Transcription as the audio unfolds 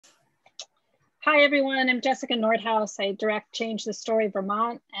Hi, everyone. I'm Jessica Nordhaus. I direct Change the Story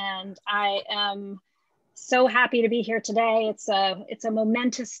Vermont, and I am so happy to be here today. It's a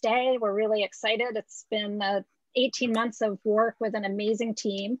momentous day. We're really excited. It's been 18 months of work with an amazing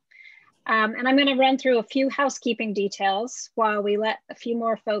team. And I'm going to run through a few housekeeping details while we let a few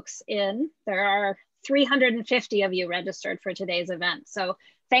more folks in. There are 350 of you registered for today's event. So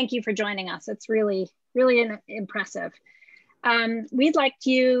thank you for joining us. It's really, really impressive. We'd like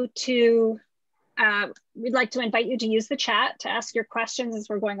to invite you to use the chat to ask your questions as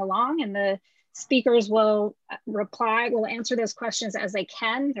we're going along, and the speakers will answer those questions as they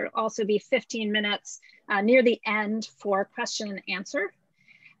can. There'll also be 15 minutes near the end for question and answer.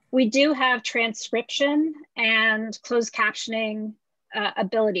 We do have transcription and closed captioning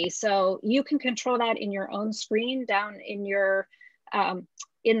ability, so you can control that in your own screen down in your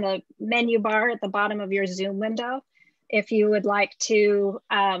in the menu bar at the bottom of your Zoom window if you would like to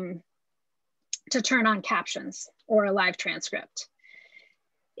turn on captions or a live transcript.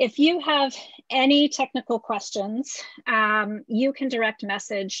 If you have any technical questions, you can direct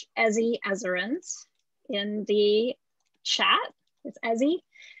message Ezzy Ezerins in the chat. It's Ezzy,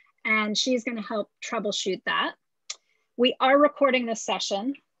 and she's going to help troubleshoot that. We are recording this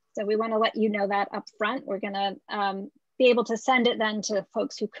session, so we want to let you know that up front. We're going to be able to send it then to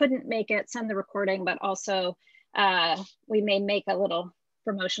folks who couldn't make it, send the recording, but also we may make a little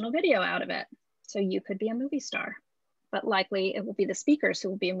promotional video out of it. So you could be a movie star, but likely it will be the speakers who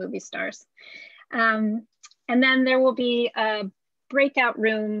will be movie stars. And then there will be a breakout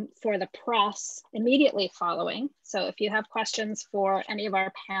room for the press immediately following. So if you have questions for any of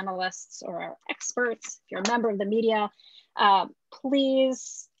our panelists or our experts, if you're a member of the media,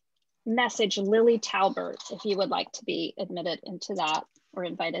 please message Lily Talbert if you would like to be admitted into that or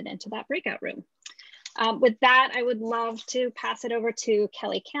invited into that breakout room. With that, I would love to pass it over to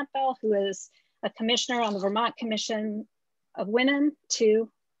Kelly Campbell, who is a commissioner on the Vermont Commission of Women,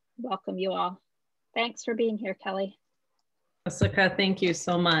 to welcome you all. Thanks for being here, Kelly. Jessica, thank you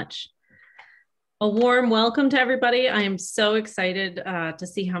so much. A warm welcome to everybody. I am so excited to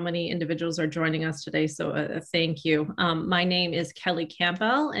see how many individuals are joining us today, so thank you. My name is Kelly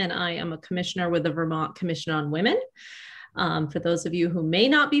Campbell, and I am a commissioner with the Vermont Commission on Women. For those of you who may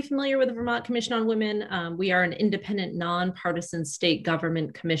not be familiar with the Vermont Commission on Women, we are an independent, nonpartisan state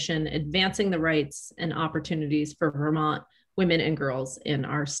government commission advancing the rights and opportunities for Vermont women and girls in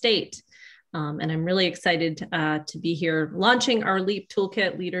our state. And I'm really excited to be here launching our LEEP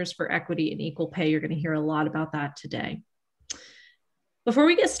Toolkit, Leaders for Equity and Equal Pay. You're going to hear a lot about that today. Before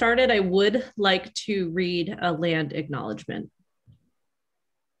we get started, I would like to read a land acknowledgement.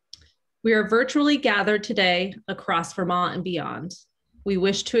 We are virtually gathered today across Vermont and beyond. We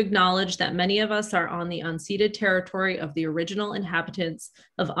wish to acknowledge that many of us are on the unceded territory of the original inhabitants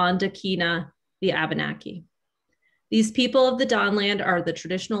of Ondakina, the Abenaki. These people of the Dawnland are the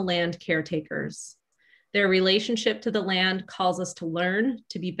traditional land caretakers. Their relationship to the land calls us to learn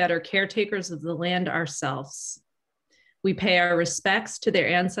to be better caretakers of the land ourselves. We pay our respects to their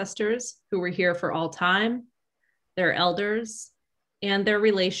ancestors who were here for all time, their elders, and their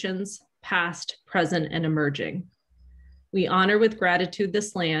relations, past, present, and emerging. We honor with gratitude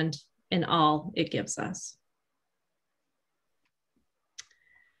this land and all it gives us.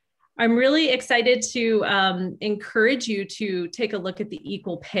 I'm really excited to encourage you to take a look at the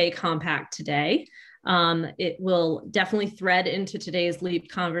Equal Pay Compact today. It will definitely thread into today's LEAP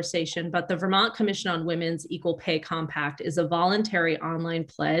conversation, but the Vermont Commission on Women's Equal Pay Compact is a voluntary online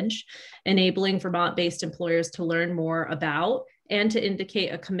pledge enabling Vermont-based employers to learn more about and to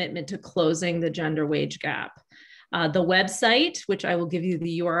indicate a commitment to closing the gender wage gap. The website, which I will give you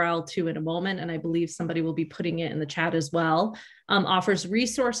the URL to in a moment, and I believe somebody will be putting it in the chat as well, offers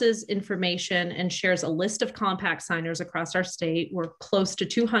resources, information, and shares a list of compact signers across our state. We're close to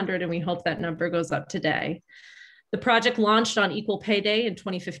 200, and we hope that number goes up today. The project launched on Equal Pay Day in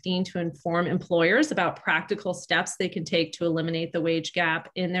 2015 to inform employers about practical steps they can take to eliminate the wage gap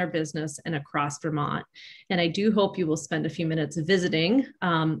in their business and across Vermont. And I do hope you will spend a few minutes visiting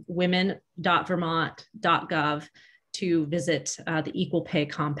women.vermont.gov to visit the Equal Pay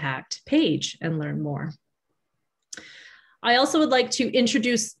Compact page and learn more. I also would like to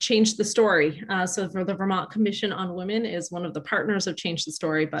introduce Change the Story. So for the Vermont Commission on Women is one of the partners of Change the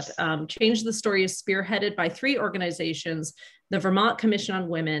Story, but Change the Story is spearheaded by 3 organizations: the Vermont Commission on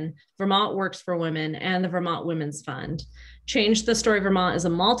Women, Vermont Works for Women, and the Vermont Women's Fund. Change the Story Vermont is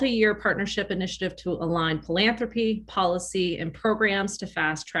a multi-year partnership initiative to align philanthropy, policy, and programs to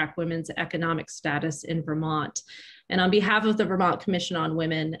fast-track women's economic status in Vermont. And on behalf of the Vermont Commission on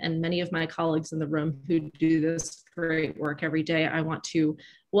Women and many of my colleagues in the room who do this great work every day, I want to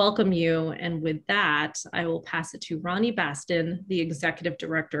welcome you. And with that, I will pass it to Ronnie Baston, the Executive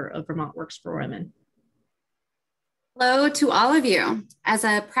Director of Vermont Works for Women. Hello to all of you. As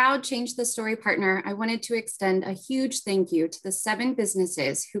a proud Change the Story partner, I wanted to extend a huge thank you to the 7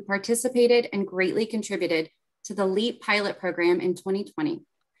 businesses who participated and greatly contributed to the LEEP pilot program in 2020.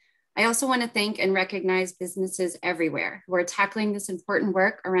 I also want to thank and recognize businesses everywhere who are tackling this important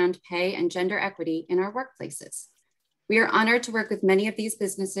work around pay and gender equity in our workplaces. We are honored to work with many of these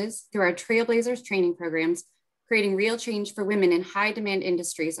businesses through our Trailblazers training programs, creating real change for women in high demand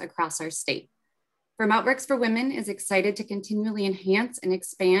industries across our state. Vermont Works for Women is excited to continually enhance and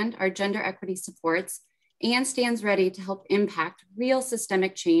expand our gender equity supports and stands ready to help impact real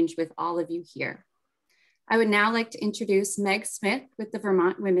systemic change with all of you here. I would now like to introduce Meg Smith with the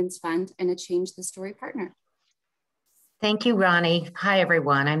Vermont Women's Fund and a Change the Story partner. Thank you, Ronnie. Hi,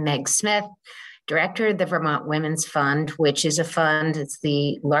 everyone. I'm Meg Smith, Director of the Vermont Women's Fund, which is a fund. It's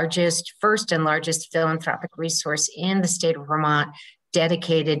the first and largest philanthropic resource in the state of Vermont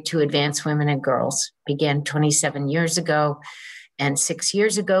dedicated to advance women and girls. Began 27 years ago. And 6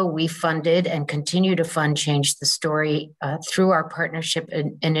 years ago, we funded and continue to fund Change the Story through our partnership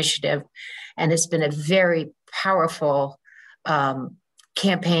initiative. And it's been a very powerful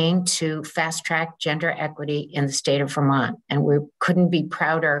campaign to fast track gender equity in the state of Vermont. And we couldn't be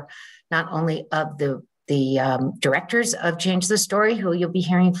prouder not only of the directors of Change the Story, who you'll be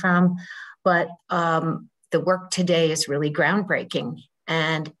hearing from, but the work today is really groundbreaking.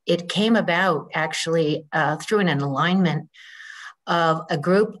 And it came about actually through an alignment of a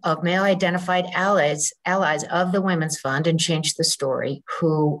group of male-identified allies of the Women's Fund and Change the Story,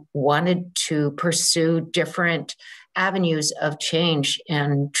 who wanted to pursue different avenues of change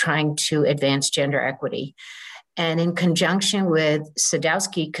in trying to advance gender equity. And in conjunction with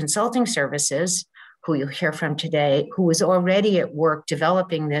Sadowski Consulting Services, who you'll hear from today, who was already at work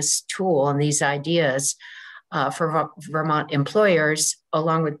developing this tool and these ideas for Vermont employers,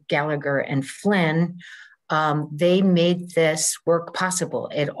 along with Gallagher and Flynn, they made this work possible.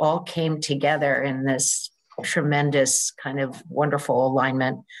 It all came together in this tremendous kind of wonderful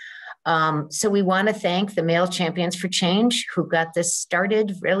alignment. So we want to thank the Male Champions for Change, who got this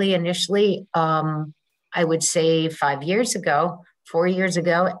started really initially, I would say 4 years ago,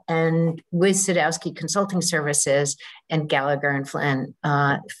 and with Sadowski Consulting Services and Gallagher and Flynn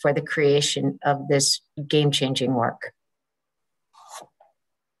for the creation of this game-changing work.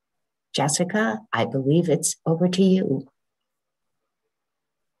 Jessica, I believe it's over to you.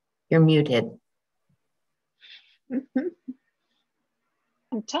 You're muted. I'm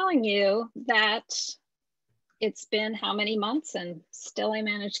telling you that it's been how many months and still I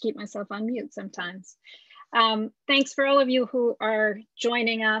manage to keep myself on mute sometimes. Thanks for all of you who are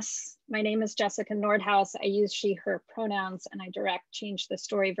joining us. My name is Jessica Nordhaus. I use she, her pronouns, and I direct Change the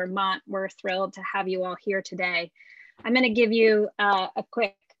Story Vermont. We're thrilled to have you all here today. I'm going to give you a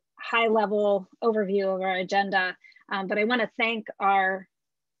quick high-level overview of our agenda, but I want to thank our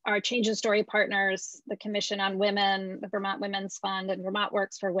Change the Story partners, the Commission on Women, the Vermont Women's Fund, and Vermont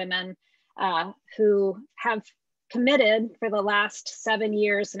Works for Women, who have committed for the last 7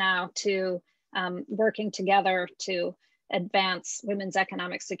 years now to working together to advance women's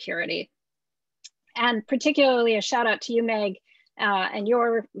economic security. And particularly a shout out to you, Meg, and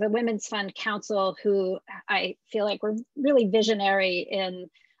the Women's Fund Council, who I feel like were really visionary in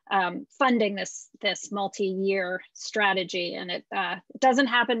funding this multi-year strategy. And it doesn't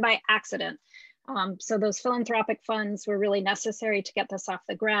happen by accident. So those philanthropic funds were really necessary to get this off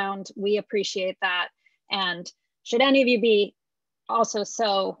the ground. We appreciate that. And should any of you be also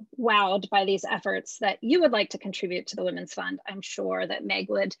so wowed by these efforts that you would like to contribute to the Women's Fund, I'm sure that Meg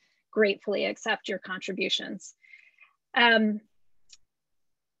would gratefully accept your contributions. High-level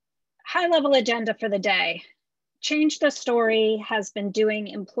agenda for the day. Change the Story has been doing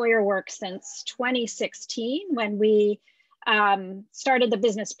employer work since 2016, when we started the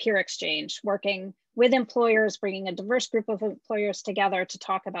Business Peer Exchange, working with employers, bringing a diverse group of employers together to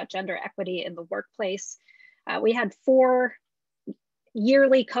talk about gender equity in the workplace. We had 4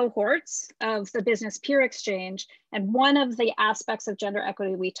 yearly cohorts of the Business Peer Exchange, and one of the aspects of gender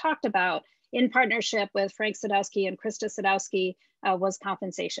equity we talked about in partnership with Frank Sadowski and Krista Sadowski was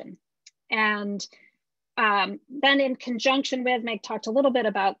compensation. And then in conjunction with, Meg talked a little bit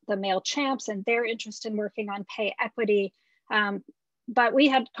about the Male Champs and their interest in working on pay equity, but we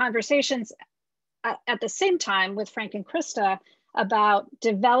had conversations at the same time with Frank and Krista about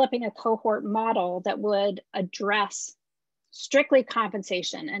developing a cohort model that would address strictly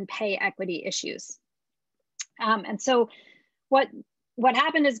compensation and pay equity issues. And so what what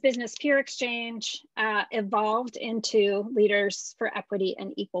happened is Business Peer Exchange evolved into Leaders for Equity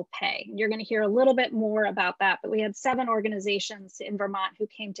and Equal Pay. You're going to hear a little bit more about that, but we had 7 organizations in Vermont who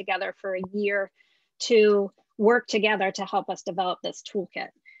came together for a year to work together to help us develop this toolkit.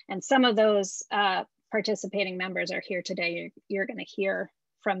 And some of those participating members are here today. You're going to hear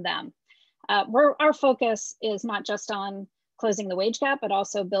from them. Our focus is not just on closing the wage gap, but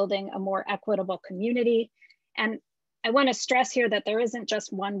also building a more equitable community. And I want to stress here that there isn't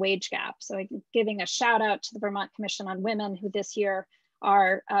just one wage gap. So I'm giving a shout out to the Vermont Commission on Women, who this year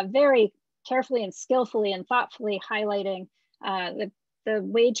are very carefully and skillfully and thoughtfully highlighting the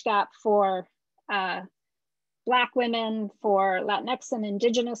wage gap for Black women, for Latinx and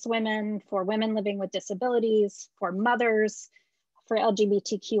Indigenous women, for women living with disabilities, for mothers, for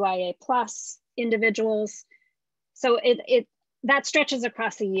LGBTQIA+ individuals. So that stretches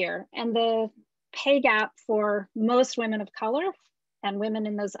across a year. And the pay gap for most women of color and women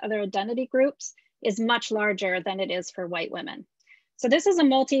in those other identity groups is much larger than it is for white women. So this is a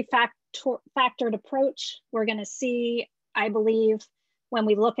multi-factored approach. We're going to see, I believe, when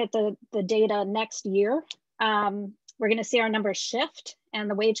we look at the data next year, we're going to see our numbers shift and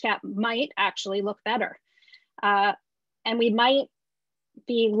the wage gap might actually look better. And we might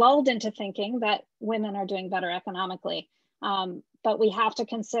be lulled into thinking that women are doing better economically. But we have to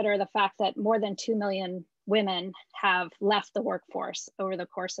consider the fact that more than 2 million women have left the workforce over the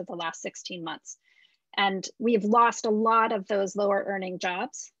course of the last 16 months. And we've lost a lot of those lower earning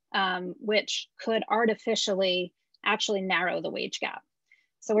jobs, which could artificially actually narrow the wage gap.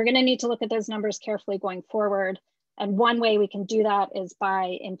 So we're going to need to look at those numbers carefully going forward. And one way we can do that is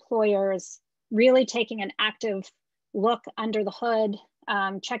by employers really taking an active look under the hood,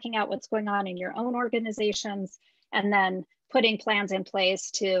 checking out what's going on in your own organizations, and then putting plans in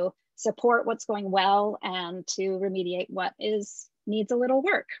place to support what's going well and to remediate what needs a little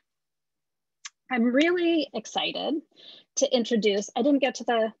work. I'm really excited to introduce, I didn't get to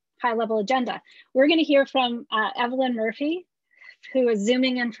the high level agenda. We're going to hear from Evelyn Murphy, who is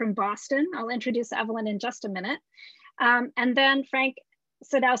zooming in from Boston. I'll introduce Evelyn in just a minute. And then Frank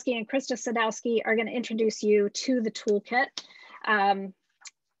Sadowski and Krista Sadowski are going to introduce you to the toolkit,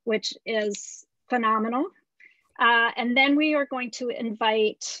 which is phenomenal. And then we are going to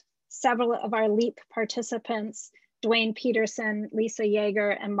invite several of our LEEP participants, Dwayne Peterson, Lisa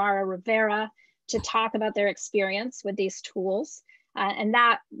Yeager, and Mara Rivera, to talk about their experience with these tools. And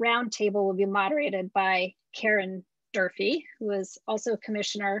that roundtable will be moderated by Karen Durfee, who is also a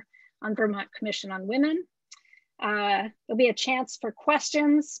commissioner on Vermont Commission on Women. There'll be a chance for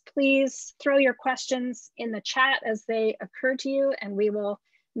questions. Please throw your questions in the chat as they occur to you, and we will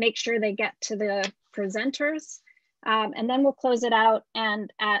make sure they get to the presenters. And then we'll close it out,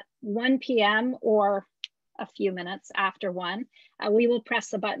 and at 1 p.m. or a few minutes after 1, we will press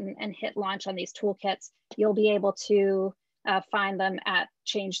the button and hit launch on these toolkits. You'll be able to find them at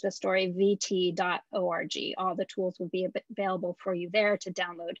changethestoryvt.org. All the tools will be available for you there to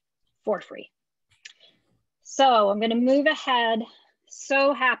download for free. So I'm going to move ahead.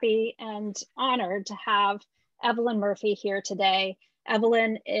 So happy and honored to have Evelyn Murphy here today.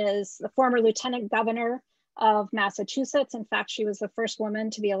 Evelyn is the former Lieutenant Governor of Massachusetts. In fact, she was the first woman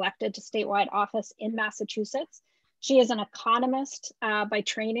to be elected to statewide office in Massachusetts. She is an economist by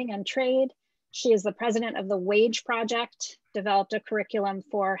training and trade. She is the president of the Wage Project, developed a curriculum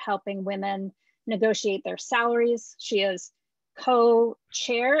for helping women negotiate their salaries. She is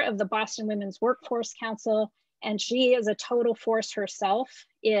co-chair of the Boston Women's Workforce Council, and she is a total force herself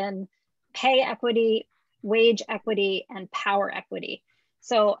in pay equity, wage equity, and power equity.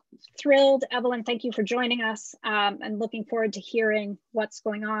 So thrilled, Evelyn, thank you for joining us, and looking forward to hearing what's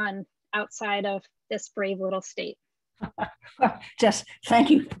going on outside of this brave little state. Jess, thank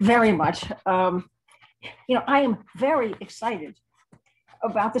you very much. You know, I am very excited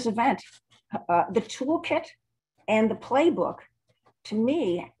about this event. The toolkit and the playbook, to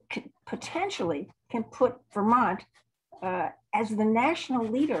me, potentially can put Vermont as the national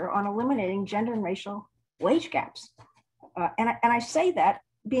leader on eliminating gender and racial wage gaps. And I say that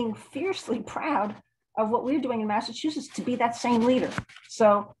being fiercely proud of what we're doing in Massachusetts to be that same leader.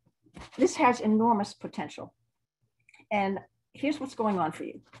 So this has enormous potential. And here's what's going on for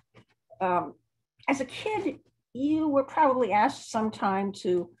you. As a kid, you were probably asked sometime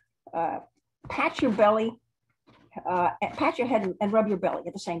to pat your belly, pat your head and rub your belly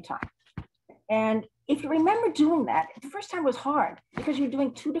at the same time. And if you remember doing that, the first time was hard because you're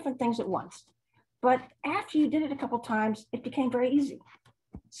doing 2 different things at once. But after you did it a couple times, it became very easy.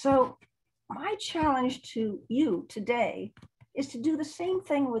 So my challenge to you today is to do the same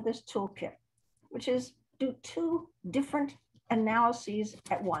thing with this toolkit, which is do 2 different analyses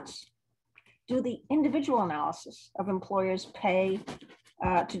at once. Do the individual analysis of employers' pay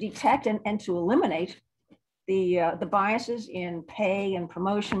to detect and to eliminate the biases in pay and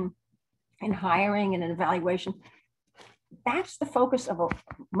promotion, in hiring and in evaluation. That's the focus of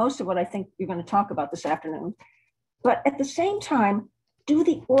most of what I think you're going to talk about this afternoon. But at the same time, do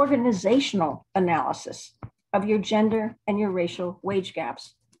the organizational analysis of your gender and your racial wage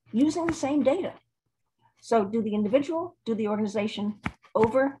gaps using the same data. So do the individual, do the organization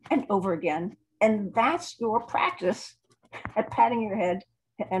over and over again. And that's your practice at patting your head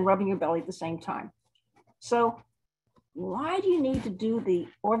and rubbing your belly at the same time. So why do you need to do the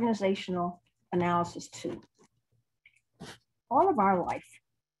organizational analysis too? All of our life,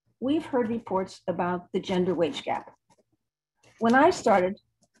 we've heard reports about the gender wage gap. When I started,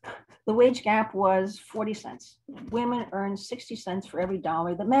 the wage gap was 40 cents. Women earned 60 cents for every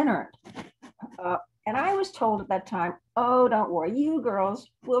dollar that men earned. And I was told at that time, oh, don't worry, you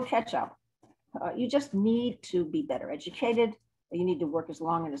girls will catch up. You just need to be better educated. You need to work as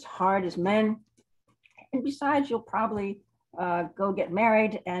long and as hard as men. And besides, you'll probably go get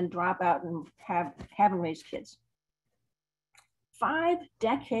married and drop out and haven't raised kids. 5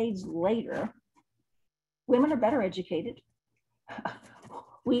 decades later, women are better educated.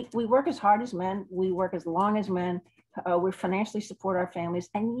 We work as hard as men. We work as long as men. We financially support our families.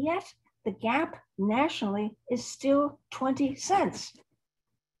 And yet the gap nationally is still 20 cents.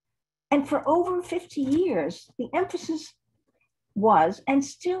 And for over 50 years, the emphasis was and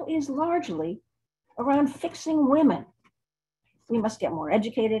still is largely around fixing women. We must get more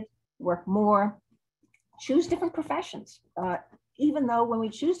educated, work more, choose different professions. Even though when we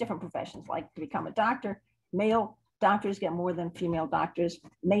choose different professions, like to become a doctor, male doctors get more than female doctors,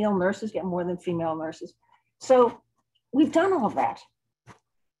 male nurses get more than female nurses. So we've done all of that.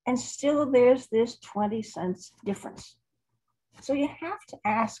 And still there's this 20 cents difference. So you have to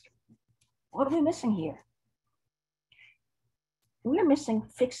ask, what are we missing here? We're missing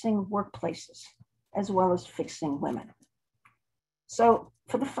fixing workplaces as well as fixing women. So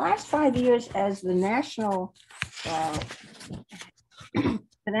for the last 5 years, as the national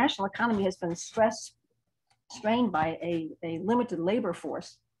economy has been strained by a limited labor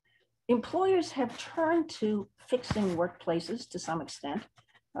force, employers have turned to fixing workplaces to some extent,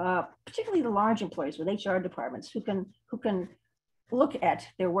 particularly the large employers with HR departments who can look at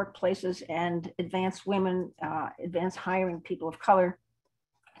their workplaces and advance women, advance hiring people of color,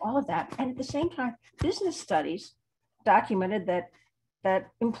 all of that. And at the same time, business studies documented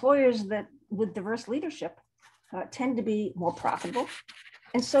that employers that with diverse leadership tend to be more profitable.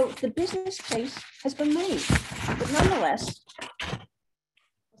 And so the business case has been made. But nonetheless,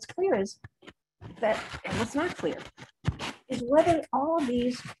 what's clear is that, and what's not clear, is whether all of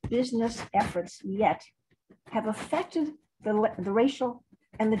these business efforts yet have affected the racial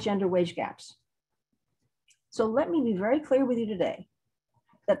and the gender wage gaps. So let me be very clear with you today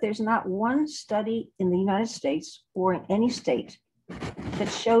that there's not one study in the United States or in any state that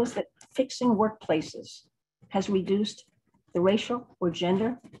shows that fixing workplaces has reduced the racial or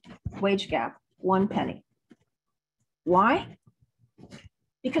gender wage gap 1 penny. Why?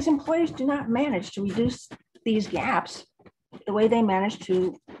 Because employers do not manage to reduce these gaps the way they manage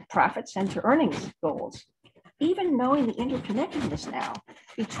to profits and to earnings goals, even knowing the interconnectedness now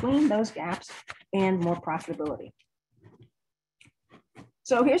between those gaps and more profitability.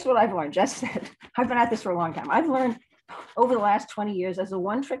 So here's what I've learned. Jess said, I've been at this for a long time. I've learned over the last 20 years as a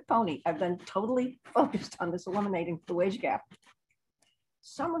one-trick pony. I've been totally focused on this eliminating the wage gap.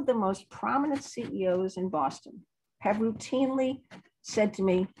 Some of the most prominent CEOs in Boston have routinely said to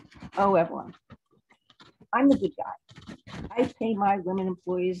me, oh, Evelyn, I'm the good guy. I pay my women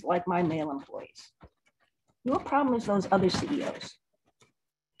employees like my male employees. Your problem is those other CEOs.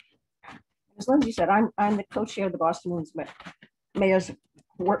 As Lindsay said, I'm the co-chair of the Boston Mayor's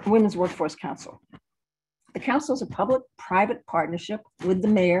Women's Workforce Council. The council is a public-private partnership with the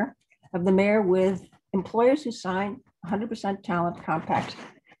mayor with employers who sign 100% talent compact.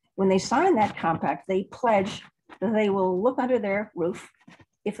 When they sign that compact, they pledge that they will look under their roof.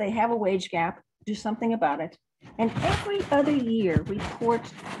 If they have a wage gap, do something about it. And every other year report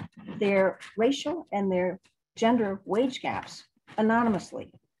their racial and their gender wage gaps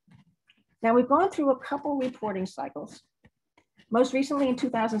anonymously. Now we've gone through a couple reporting cycles. Most recently in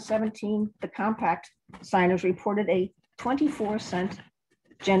 2017, the compact signers reported a 24-cent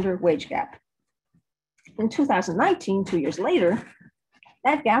gender wage gap. In 2019, 2 years later,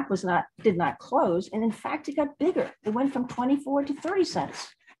 that gap did not close, and in fact, it got bigger. It went from 24 to 30 cents.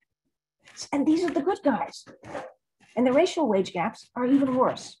 And these are the good guys. And the racial wage gaps are even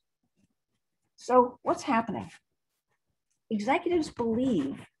worse. So what's happening? executives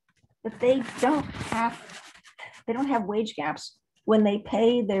believe that they don't have wage gaps when they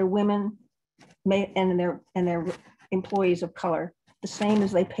pay their women and their employees of color the same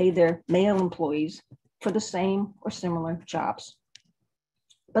as they pay their male employees for the same or similar jobs.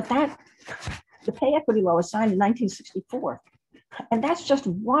 But the pay equity law was signed in 1964, and that's just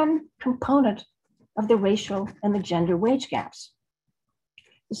one component of the racial and the gender wage gaps.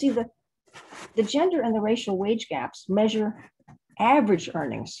 You see, the gender and the racial wage gaps measure average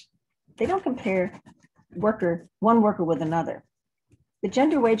earnings. They don't compare one worker with another. The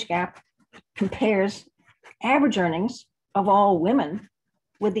gender wage gap compares average earnings of all women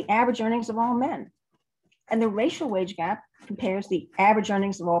with the average earnings of all men. And the racial wage gap compares the average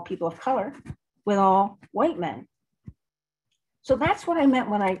earnings of all people of color with all white men. So that's what I meant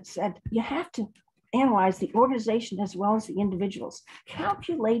when I said you have to analyze the organization as well as the individuals.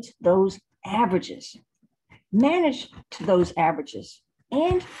 Calculate those averages, manage to those averages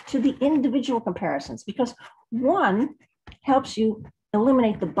and to the individual comparisons, because one helps you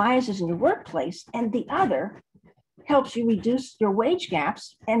eliminate the biases in your workplace and the other helps you reduce your wage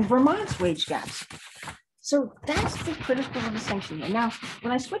gaps and Vermont's wage gaps. So that's the critical distinction here. Now,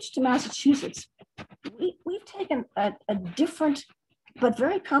 when I switched to Massachusetts, we've taken a different but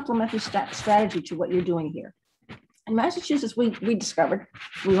very complementary strategy to what you're doing here. In Massachusetts, we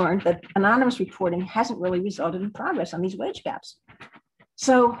learned that anonymous reporting hasn't really resulted in progress on these wage gaps.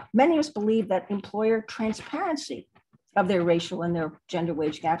 So many of us believe that employer transparency of their racial and their gender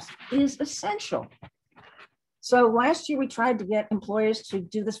wage gaps is essential. So last year we tried to get employers to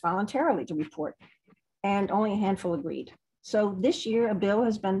do this voluntarily to report, and only a handful agreed. So this year a bill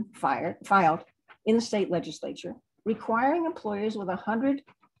has been filed in the state legislature requiring employers with 100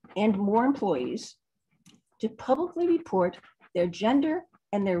 and more employees to publicly report their gender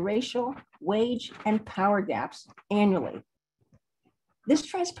and their racial, wage, and power gaps annually. This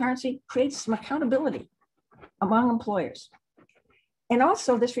transparency creates some accountability among employers. And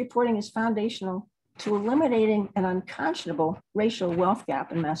also this reporting is foundational to eliminating an unconscionable racial wealth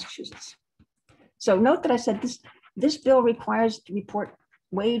gap in Massachusetts. So note that I said this bill requires to report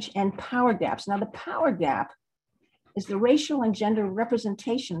wage and power gaps. Now the power gap is the racial and gender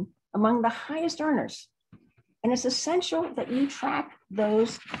representation among the highest earners. And it's essential that you track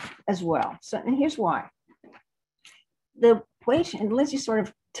those as well. So, and here's why. The wage, and Lindsay sort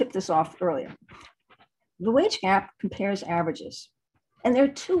of tipped this off earlier. The wage gap compares averages. And there are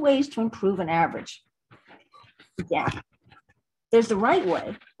two ways to improve an average gap. There's the right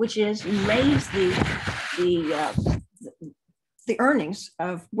way, which is you raise the earnings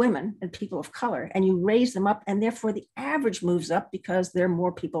of women and people of color, and you raise them up, and therefore the average moves up because there are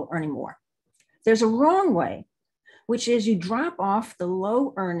more people earning more. There's a wrong way, which is you drop off the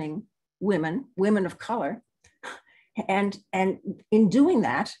low earning women of color, and in doing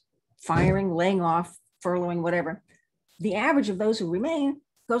that, firing, laying off, furloughing, whatever, the average of those who remain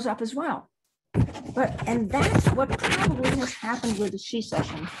goes up as well. And that's what probably has happened with the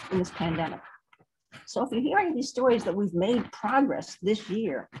she-session in this pandemic. So if you're hearing these stories that we've made progress this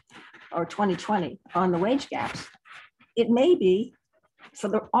year or 2020 on the wage gaps, it may be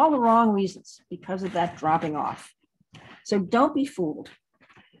for all the wrong reasons because of that dropping off. So don't be fooled.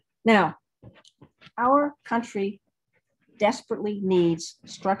 Now, our country desperately needs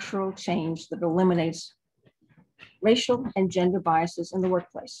structural change that eliminates racial and gender biases in the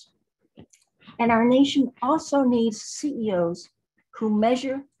workplace. And our nation also needs CEOs who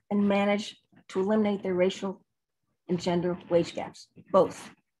measure and manage to eliminate their racial and gender wage gaps,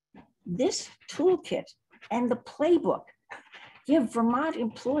 both. This toolkit and the playbook give Vermont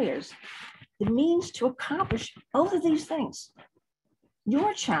employers the means to accomplish both of these things.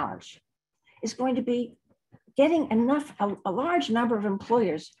 Your challenge is going to be getting a large number of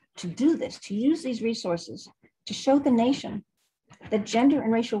employers to do this, to use these resources to show the nation that gender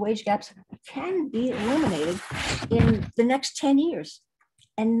and racial wage gaps can be eliminated in the next 10 years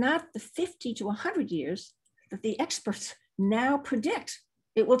and not the 50 to 100 years that the experts now predict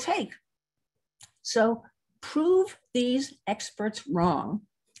it will take. So prove these experts wrong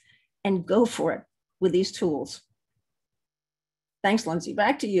and go for it with these tools. Thanks, Lindsay.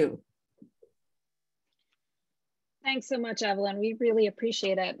 Back to you. Thanks so much, Evelyn. We really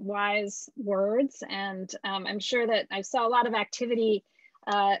appreciate it. Wise words. And I'm sure that I saw a lot of activity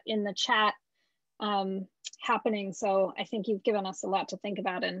in the chat happening. So I think you've given us a lot to think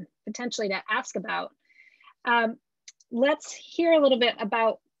about and potentially to ask about. Let's hear a little bit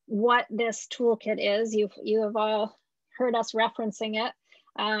about what this toolkit is. You have all heard us referencing it.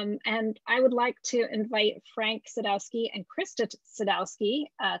 And I would like to invite Frank Sadowski and Krista Sadowski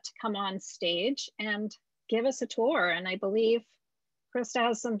to come on stage and give us a tour. And I believe Krista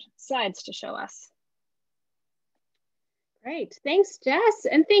has some slides to show us. Great, thanks Jess.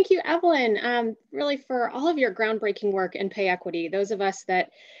 And thank you, Evelyn, really for all of your groundbreaking work in pay equity. Those of us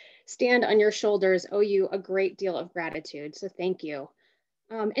that stand on your shoulders owe you a great deal of gratitude, so thank you.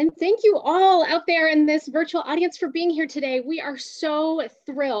 And thank you all out there in this virtual audience for being here today. We are so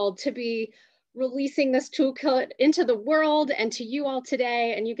thrilled to be releasing this toolkit into the world and to you all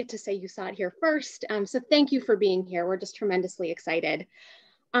today, and you get to say you saw it here first. So thank you for being here. We're just tremendously excited.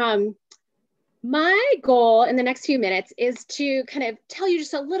 My goal in the next few minutes is to kind of tell you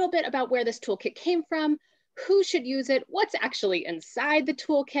just a little bit about where this toolkit came from, who should use it, what's actually inside the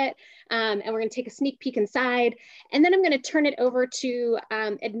toolkit, and we're going to take a sneak peek inside. And then I'm going to turn it over to,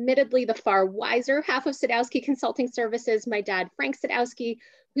 admittedly, the far wiser half of Sadowski Consulting Services, my dad, Frank Sadowski,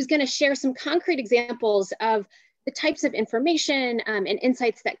 who's going to share some concrete examples of the types of information and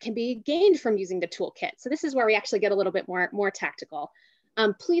insights that can be gained from using the toolkit. So this is where we actually get a little bit more tactical.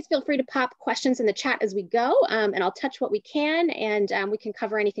 Please feel free to pop questions in the chat as we go, and I'll touch what we can, and we can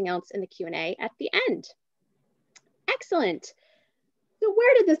cover anything else in the Q&A at the end. Excellent. So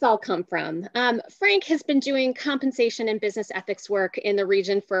where did this all come from? Frank has been doing compensation and business ethics work in the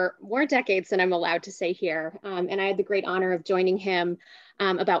region for more decades than I'm allowed to say here. And I had the great honor of joining him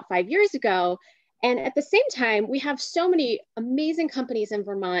about 5 years ago. And at the same time, we have so many amazing companies in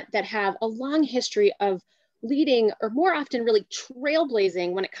Vermont that have a long history of leading, or more often really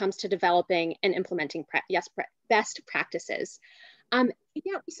trailblazing when it comes to developing and implementing best practices.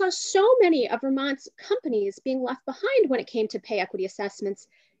 Yeah, we saw so many of Vermont's companies being left behind when it came to pay equity assessments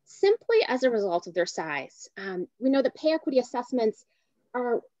simply as a result of their size. We know that pay equity assessments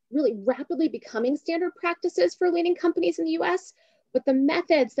are really rapidly becoming standard practices for leading companies in the US, but the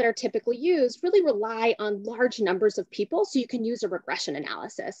methods that are typically used really rely on large numbers of people, so you can use a regression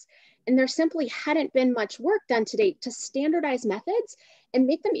analysis. And there simply hadn't been much work done to date to standardize methods and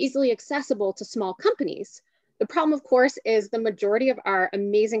make them easily accessible to small companies. The problem, of course, is the majority of our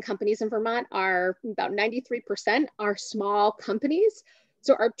amazing companies in Vermont are about 93% are small companies.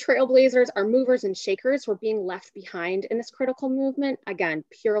 So our trailblazers, our movers and shakers were being left behind in this critical movement, again,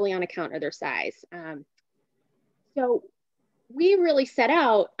 purely on account of their size. So we really set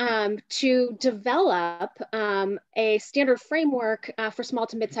out to develop a standard framework for small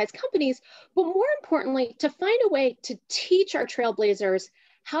to mid-sized companies, but more importantly, to find a way to teach our trailblazers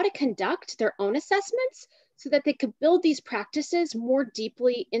how to conduct their own assessments so that they could build these practices more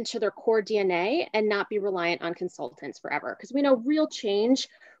deeply into their core DNA and not be reliant on consultants forever. Because we know real change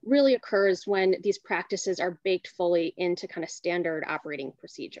really occurs when these practices are baked fully into kind of standard operating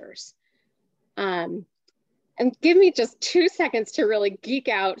procedures. And give me just 2 seconds to really geek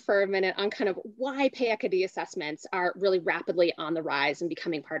out for a minute on kind of why pay equity assessments are really rapidly on the rise and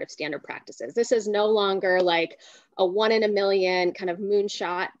becoming part of standard practices. This is no longer like a 1 in a million kind of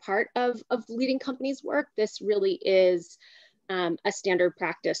moonshot part of leading companies' work. This really is a standard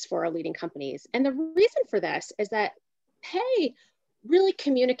practice for our leading companies. And the reason for this is that pay really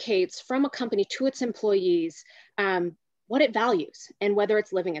communicates from a company to its employees what it values and whether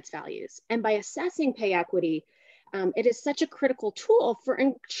it's living its values. And by assessing pay equity, it is such a critical tool for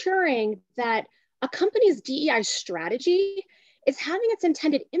ensuring that a company's DEI strategy is having its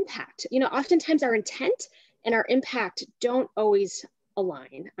intended impact. You know, oftentimes our intent and our impact don't always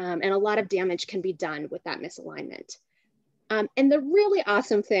align, and a lot of damage can be done with that misalignment. And the really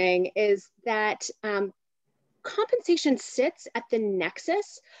awesome thing is that compensation sits at the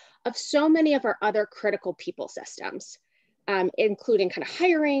nexus of so many of our other critical people systems. Including kind of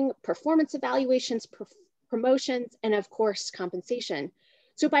hiring, performance evaluations, promotions, and of course, compensation.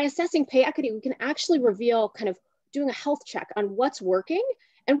 So by assessing pay equity, we can actually reveal kind of doing a health check on what's working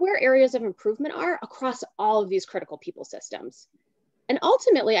and where areas of improvement are across all of these critical people systems. And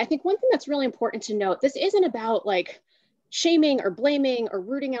ultimately, I think one thing that's really important to note, this isn't about like shaming or blaming or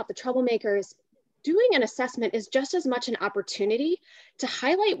rooting out the troublemakers. Doing an assessment is just as much an opportunity to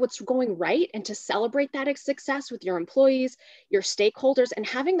highlight what's going right and to celebrate that success with your employees, your stakeholders, and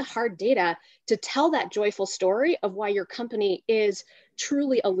having the hard data to tell that joyful story of why your company is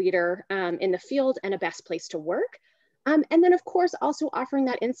truly a leader in the field and a best place to work. And then of course, also offering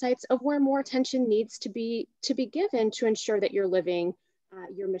that insights of where more attention needs to be given to ensure that you're living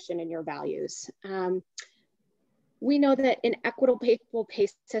your mission and your values. We know that inequitable pay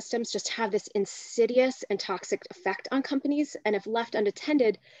systems just have this insidious and toxic effect on companies, and if left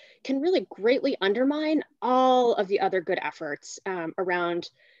unattended, can really greatly undermine all of the other good efforts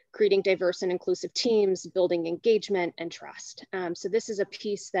around creating diverse and inclusive teams, building engagement and trust. So this is a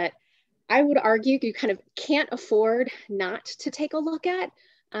piece that I would argue you kind of can't afford not to take a look at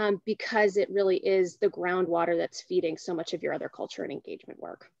because it really is the groundwater that's feeding so much of your other culture and engagement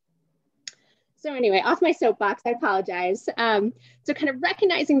work. So anyway, off my soapbox, I apologize. So kind of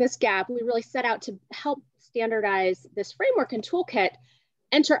recognizing this gap, we really set out to help standardize this framework and toolkit,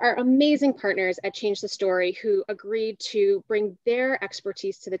 enter our amazing partners at Change the Story who agreed to bring their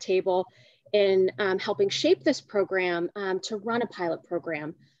expertise to the table in helping shape this program to run a pilot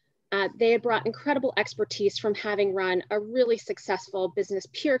program. They had brought incredible expertise from having run a really successful business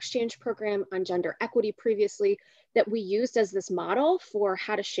peer exchange program on gender equity previously that we used as this model for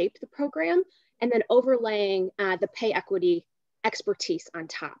how to shape the program, and then overlaying the pay equity expertise on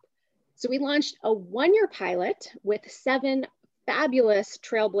top. So we launched a one-year pilot with 7 fabulous,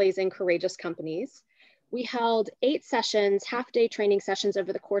 trailblazing, courageous companies. We held 8 sessions, half-day training sessions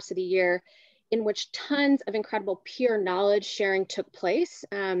over the course of the year, in which tons of incredible peer knowledge sharing took place.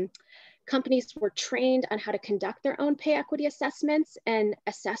 Companies were trained on how to conduct their own pay equity assessments and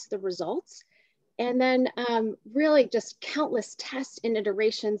assess the results. And then really just countless tests and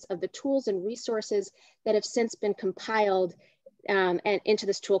iterations of the tools and resources that have since been compiled and into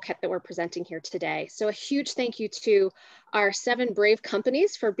this toolkit that we're presenting here today. So a huge thank you to our 7 brave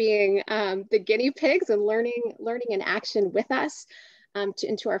companies for being the guinea pigs and learning in action with us, and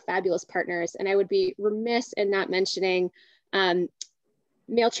to our fabulous partners. And I would be remiss in not mentioning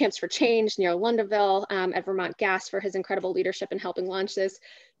Male Champs for Change, Neil Lundeville at Vermont Gas for his incredible leadership in helping launch this,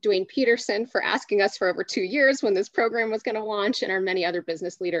 Dwayne Peterson for asking us for over 2 years when this program was going to launch, and our many other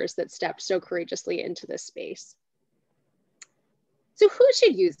business leaders that stepped so courageously into this space. So who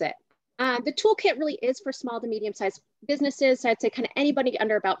should use it? The toolkit really is for small to medium-sized businesses. So I'd say kind of anybody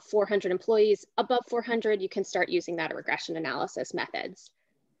under about 400 employees. Above 400, you can start using that regression analysis methods.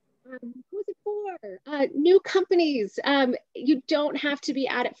 Who's it for? New companies. You don't have to be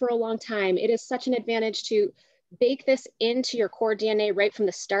at it for a long time. It is such an advantage to bake this into your core DNA right from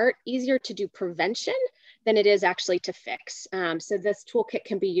the start. Easier to do prevention than it is actually to fix. So this toolkit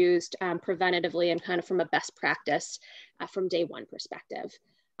can be used preventatively and kind of from a best practice from day one perspective.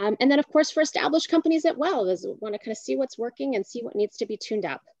 And then of course, for established companies as well, is want to kind of see what's working and see what needs to be tuned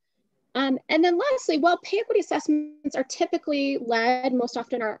up. And then lastly, while pay equity assessments are typically led, most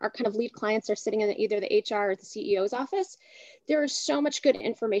often our kind of lead clients are sitting in either the HR or the CEO's office, there is so much good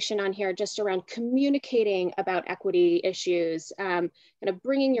information on here just around communicating about equity issues, kind of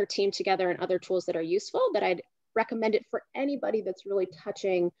bringing your team together and other tools that are useful that I'd recommend it for anybody that's really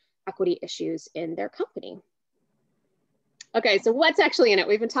touching equity issues in their company. Okay, so what's actually in it?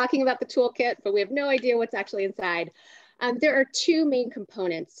 We've been talking about the toolkit, but we have no idea what's actually inside. There are 2 main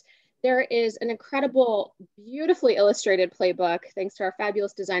components. There is an incredible, beautifully illustrated playbook, thanks to our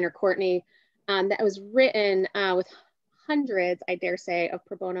fabulous designer, Courtney, that was written with hundreds, I dare say, of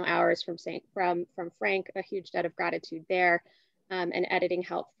pro bono hours from Frank, a huge debt of gratitude there, and editing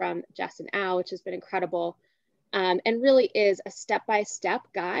help from Jess and Al, which has been incredible, and really is a step-by-step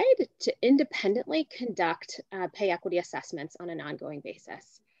guide to independently conduct pay equity assessments on an ongoing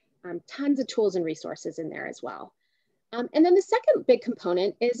basis. Tons of tools and resources in there as well. And then the second big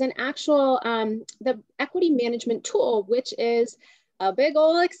component is an actual, the equity management tool, which is a big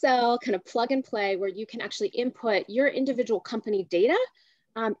old Excel kind of plug and play where you can actually input your individual company data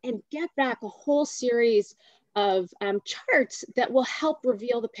and get back a whole series of charts that will help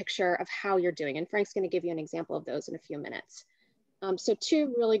reveal the picture of how you're doing. And Frank's going to give you an example of those in a few minutes. So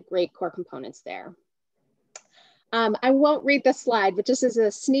 2 really great core components there. I won't read this slide, but just as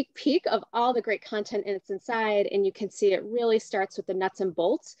a sneak peek of all the great content that's inside, and you can see it really starts with the nuts and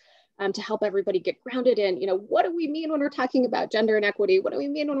bolts to help everybody get grounded in, what do we mean when we're talking about gender and equity? What do we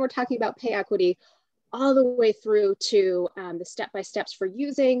mean when we're talking about pay equity? All the way through to the step-by-steps for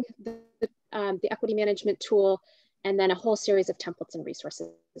using the equity management tool, and then a whole series of templates and resources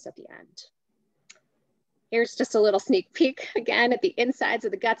at the end. Here's just a little sneak peek again at the insides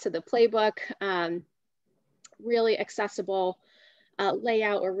of the guts of the playbook. Really accessible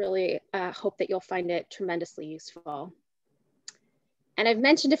layout. Or really hope that you'll find it tremendously useful. And I've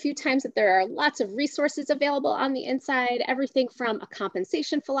mentioned a few times that there are lots of resources available on the inside, everything from a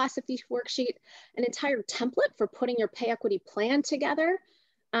compensation philosophy worksheet, an entire template for putting your pay equity plan together.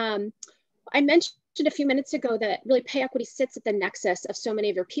 I mentioned a few minutes ago that really pay equity sits at the nexus of so many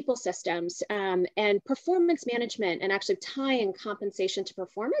of your people systems, and performance management and actually tying compensation to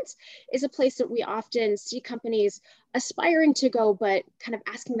performance is a place that we often see companies aspiring to go, but kind of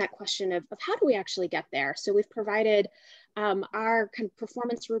asking that question of how do we actually get there? So we've provided our kind of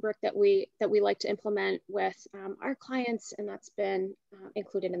performance rubric that we like to implement with our clients, and that's been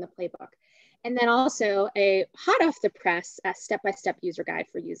included in the playbook. And then also a hot off the press step-by-step user guide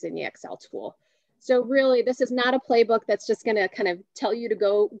for using the Excel tool. So really, this is not a playbook that's just going to kind of tell you to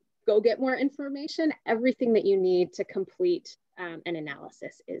go get more information. Everything that you need to complete an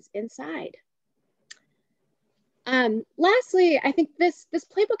analysis is inside. Lastly, I think this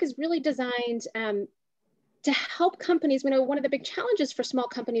playbook is really designed to help companies. We know one of the big challenges for small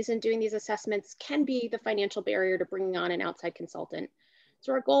companies in doing these assessments can be the financial barrier to bringing on an outside consultant.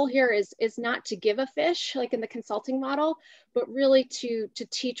 So our goal here is not to give a fish like in the consulting model, but really to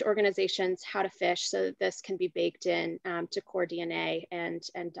teach organizations how to fish so that this can be baked in to core DNA and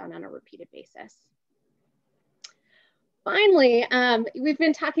done on a repeated basis. Finally, we've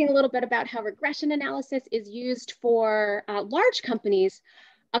been talking a little bit about how regression analysis is used for large companies.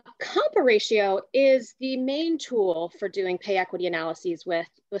 A compa ratio is the main tool for doing pay equity analyses with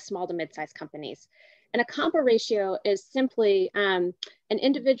small to mid-sized companies. And a compa ratio is simply an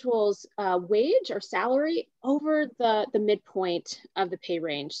individual's wage or salary over the midpoint of the pay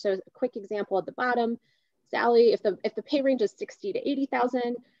range. So a quick example at the bottom, Sally, if the pay range is 60 to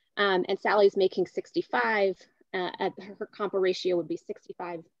 80,000 and Sally's making 65, her compa ratio would be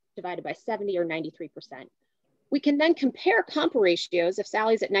 65 divided by 70 or 93%. We can then compare compa ratios. If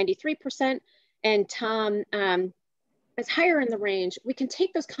Sally's at 93% and Tom is higher in the range, we can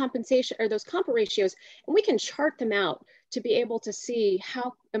take those compa ratios and we can chart them out to be able to see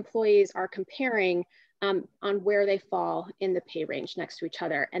how employees are comparing on where they fall in the pay range next to each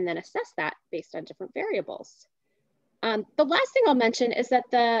other, and then assess that based on different variables. The last thing I'll mention is that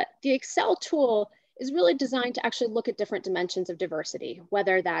the Excel tool is really designed to actually look at different dimensions of diversity,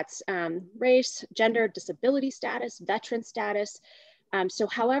 whether that's race, gender, disability status, veteran status. So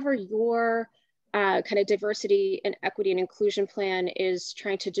however your kind of diversity and equity and inclusion plan is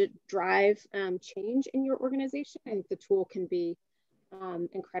trying to drive change in your organization, I think the tool can be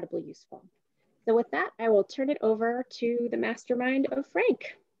incredibly useful. So with that, I will turn it over to the mastermind of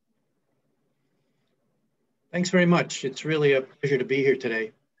Frank. Thanks very much. It's really a pleasure to be here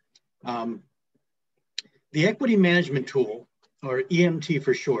today. The Equity Management Tool, or EMT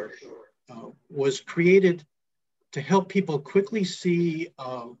for short, was created to help people quickly see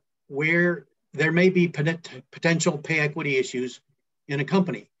where there may be potential pay equity issues in a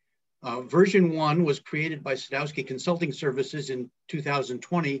company. Version 1 was created by Sadowski Consulting Services in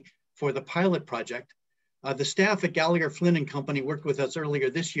 2020 for the pilot project. The staff at Gallagher Flynn & Company worked with us earlier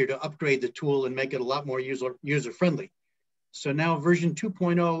this year to upgrade the tool and make it a lot more user-friendly. So now version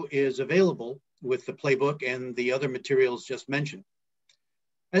 2.0 is available with the playbook and the other materials just mentioned.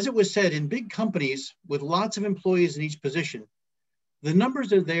 As it was said, in big companies with lots of employees in each position, the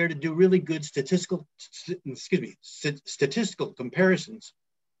numbers are there to do really good statistical comparisons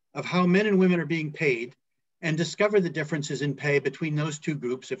of how men and women are being paid and discover the differences in pay between those two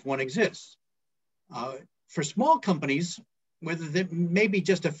groups if one exists. For small companies, whether there may be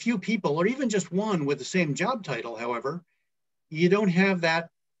just a few people or even just one with the same job title, however, you don't have that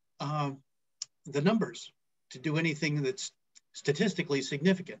the numbers to do anything that's statistically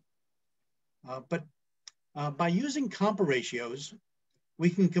significant. But by using compa ratios, we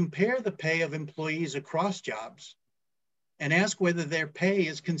can compare the pay of employees across jobs and ask whether their pay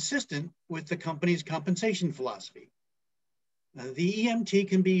is consistent with the company's compensation philosophy. The EMT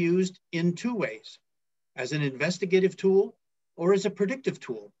can be used in two ways, as an investigative tool or as a predictive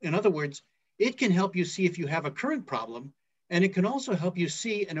tool. In other words, it can help you see if you have a current problem, and it can also help you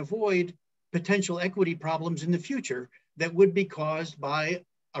see and avoid potential equity problems in the future that would be caused by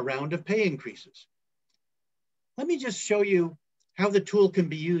a round of pay increases. Let me just show you how the tool can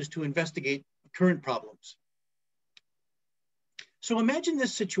be used to investigate current problems. So imagine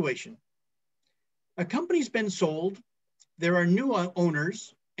this situation. A company's been sold, there are new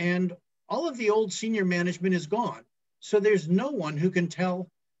owners, and all of the old senior management is gone. So there's no one who can tell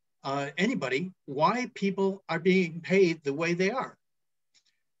anybody why people are being paid the way they are.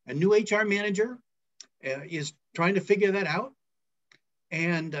 A new HR manager is trying to figure that out.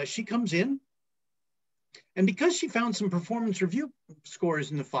 And she comes in. And because she found some performance review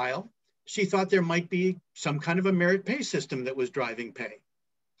scores in the file, she thought there might be some kind of a merit pay system that was driving pay.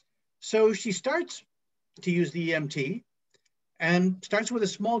 So she starts to use the EMT and starts with a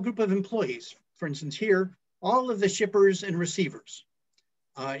small group of employees. For instance, here, all of the shippers and receivers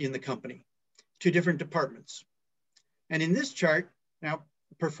in the company, two different departments. And in this chart, now,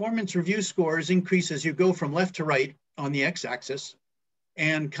 performance review scores increase as you go from left to right on the x-axis,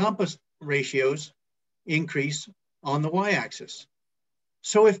 and compa ratios increase on the y-axis.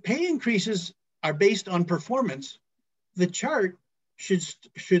 So if pay increases are based on performance, the chart should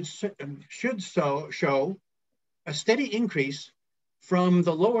show a steady increase from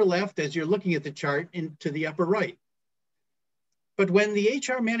the lower left as you're looking at the chart into the upper right. But when the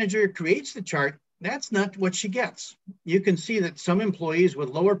HR manager creates the chart, that's not what she gets. You can see that some employees with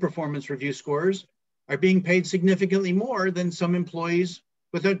lower performance review scores are being paid significantly more than some employees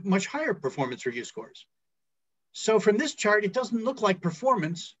with a much higher performance review scores. So from this chart, it doesn't look like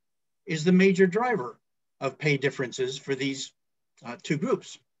performance is the major driver of pay differences for these two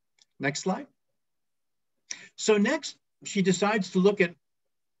groups. Next slide. So next, she decides to look at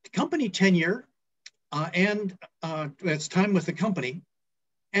company tenure and its time with the company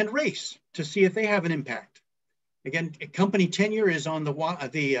and race to see if they have an impact. Again, company tenure is on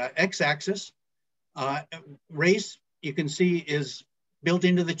the x-axis. Race, you can see, is built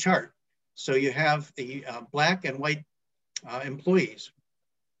into the chart. So you have the Black and white employees.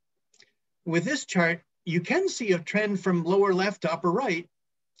 With this chart, you can see a trend from lower left to upper right,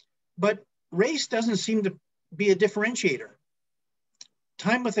 but race doesn't seem to be a differentiator.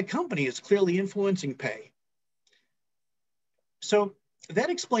 Time with the company is clearly influencing pay. So that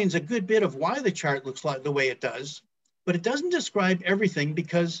explains a good bit of why the chart looks like the way it does, but it doesn't describe everything,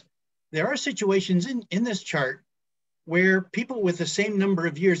 because there are situations in this chart where people with the same number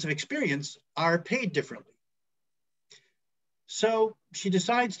of years of experience are paid differently. So she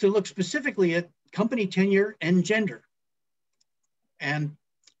decides to look specifically at company tenure and gender. And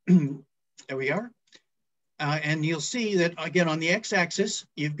there we are. And you'll see that, again, on the x-axis,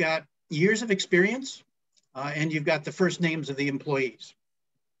 you've got years of experience, and you've got the first names of the employees.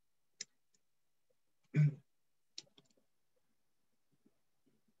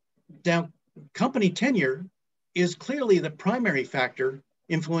 Now, company tenure is clearly the primary factor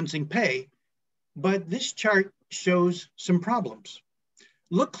influencing pay, but this chart shows some problems.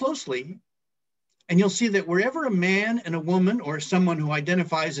 Look closely, and you'll see that wherever a man and a woman or someone who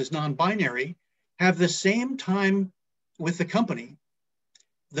identifies as non-binary have the same time with the company,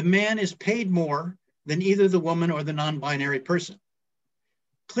 the man is paid more than either the woman or the non-binary person.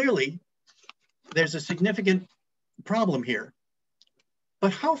 Clearly, there's a significant problem here.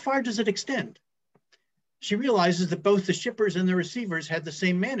 But how far does it extend? She realizes that both the shippers and the receivers had the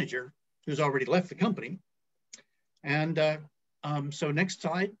same manager, who's already left the company. And so next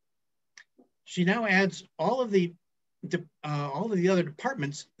slide. She now adds all of the other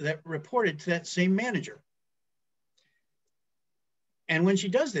departments that reported to that same manager. And when she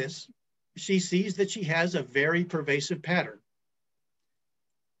does this, she sees that she has a very pervasive pattern.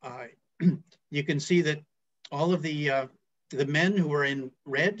 You can see that all of the men who are in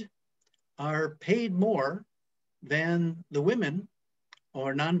red are paid more than the women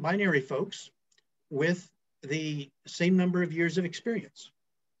or non-binary folks with the same number of years of experience.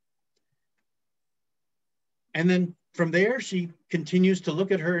 And then from there, she continues to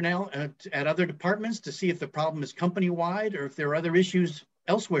look at her now at other departments to see if the problem is company-wide or if there are other issues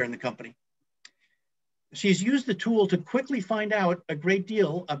elsewhere in the company. She's used the tool to quickly find out a great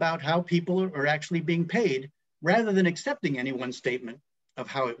deal about how people are actually being paid, rather than accepting any one statement of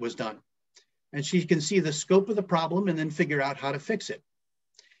how it was done. And she can see the scope of the problem and then figure out how to fix it.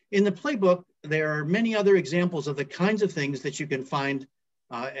 In the playbook, there are many other examples of the kinds of things that you can find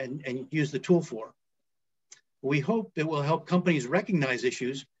and use the tool for. We hope it will help companies recognize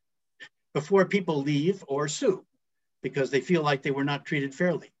issues before people leave or sue because they feel like they were not treated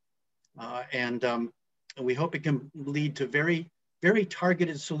fairly. And we hope it can lead to very, very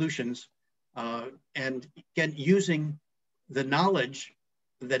targeted solutions and again, using the knowledge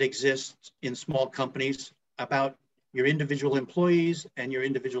that exists in small companies about your individual employees and your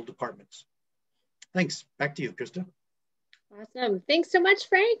individual departments. Thanks. Back to you, Krista. Awesome. Thanks so much,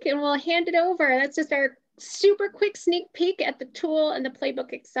 Frank. And we'll hand it over. That's just our super quick sneak peek at the tool and the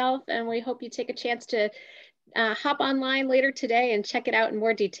playbook itself. And we hope you take a chance to hop online later today and check it out in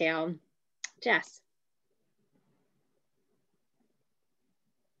more detail. Jess.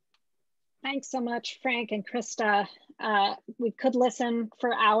 Thanks so much, Frank and Krista. We could listen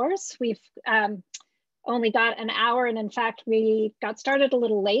for hours. We've only got an hour, and in fact, we got started a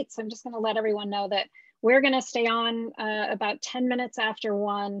little late. So I'm just going to let everyone know that we're going to stay on about 10 minutes after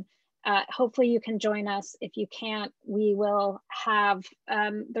 1. Hopefully you can join us. If you can't, we will have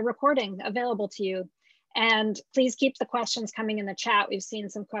the recording available to you. And please keep the questions coming in the chat. We've seen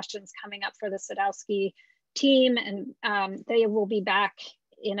some questions coming up for the Sadowski team, and they will be back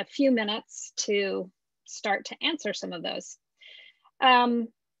in a few minutes to start to answer some of those.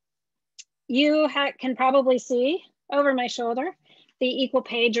 You can probably see over my shoulder the equal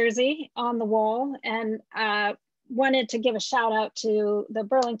pay jersey on the wall, and wanted to give a shout out to the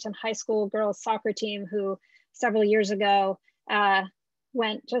Burlington High School girls soccer team who several years ago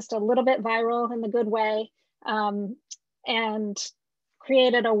went just a little bit viral in the good way and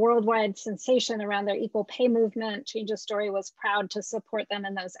created a worldwide sensation around their equal pay movement. Change the Story was proud to support them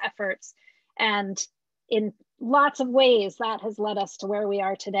in those efforts. And in lots of ways, that has led us to where we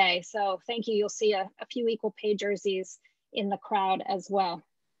are today. So thank you. You'll see a few equal pay jerseys in the crowd as well.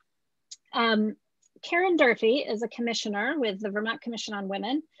 Karen Durfee is a commissioner with the Vermont Commission on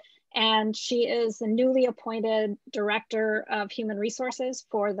Women, and she is the newly appointed Director of Human Resources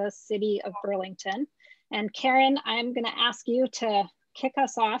for the City of Burlington. And Karen, I'm going to ask you to kick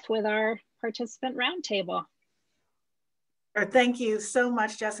us off with our participant roundtable. Thank you so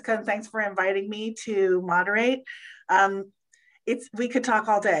much, Jessica, and thanks for inviting me to moderate. We could talk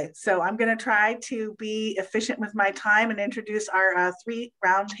all day, so I'm going to try to be efficient with my time and introduce our three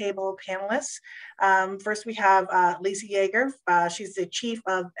roundtable panelists. First, we have Lisa Yeager. She's the Chief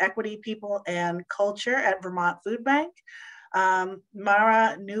of Equity, People, and Culture at Vermont Food Bank.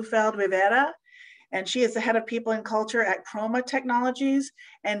 Mara Neufeld-Rivera, and she is the Head of People and Culture at Chroma Technologies,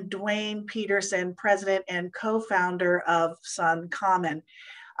 and Dwayne Peterson, President and co-founder of Sun Common.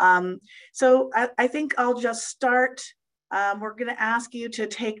 So I think I'll just start. We're going to ask you to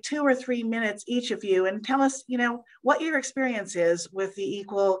take 2 or 3 minutes, each of you, and tell us, what your experience is with the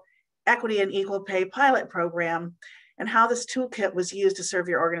Equal Equity and Equal Pay pilot program and how this toolkit was used to serve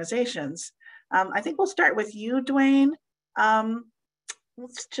your organizations. I think we'll start with you, Dwayne.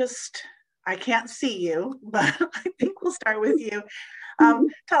 I can't see you, but I think we'll start with you.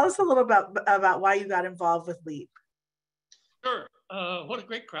 Tell us a little about why you got involved with LEEP. Sure. What a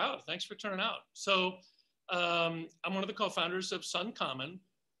great crowd. Thanks for turning out. So I'm one of the co-founders of Sun Common.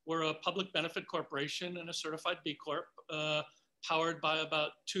 We're a public benefit corporation and a certified B Corp, powered by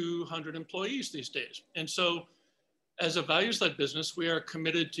about 200 employees these days. And so as a values-led business, we are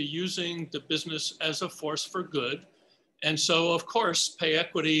committed to using the business as a force for good. And so, of course, pay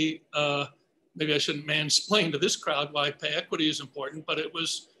equity, maybe I shouldn't mansplain to this crowd why pay equity is important, but it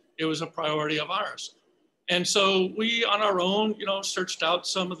was a priority of ours. And so we, on our own, searched out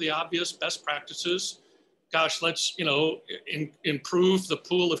some of the obvious best practices. Gosh, let's, improve the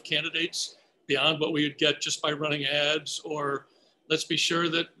pool of candidates beyond what we would get just by running ads, or let's try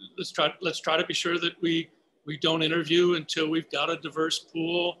to be sure that we don't interview until we've got a diverse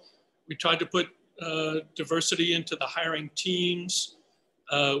pool. We tried to put diversity into the hiring teams.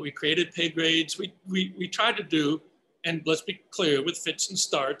 We created pay grades. We tried to do, and let's be clear, with fits and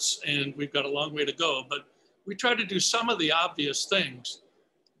starts, and we've got a long way to go, but we tried to do some of the obvious things.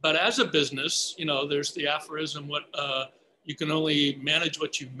 But as a business, there's the aphorism, you can only manage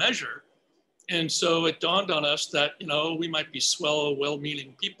what you measure. And so it dawned on us that, we might be swell,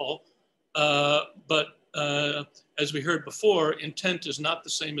 well-meaning people, but as we heard before, intent is not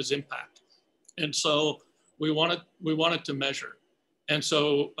the same as impact. And so we wanted to measure. And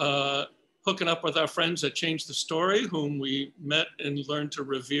so hooking up with our friends at Change the Story, whom we met and learned to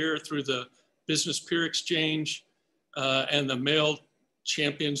revere through the Business Peer Exchange and the Male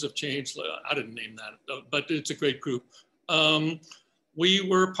Champions of Change. I didn't name that, but it's a great group. We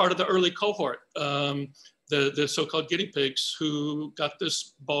were part of the early cohort, the so-called guinea pigs who got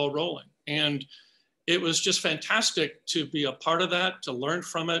this ball rolling. And it was just fantastic to be a part of that, to learn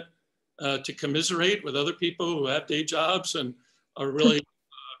from it, to commiserate with other people who have day jobs and are really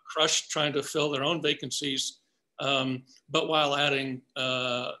crushed trying to fill their own vacancies, but while adding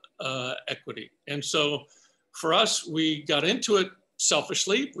equity. And so for us, we got into it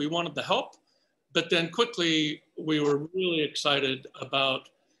selfishly. We wanted the help, but then quickly we were really excited about,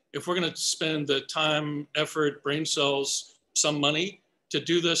 if we're going to spend the time, effort, brain cells, some money to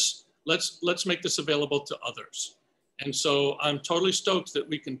do this, let's make this available to others. And so I'm totally stoked that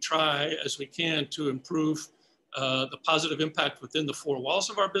we can try as we can to improve the positive impact within the four walls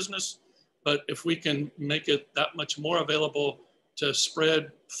of our business. But if we can make it that much more available to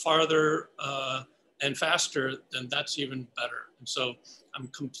spread farther and faster, then that's even better. And so I'm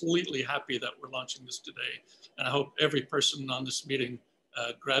completely happy that we're launching this today. And I hope every person on this meeting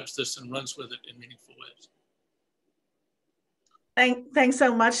grabs this and runs with it in meaningful ways. Thanks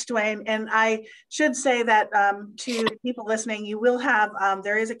so much, Dwayne. And I should say that to people listening, you will have,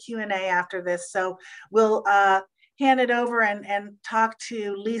 there is a Q&A after this. So we'll hand it over and talk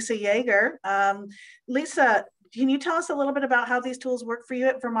to Lisa Yeager. Lisa, can you tell us a little bit about how these tools work for you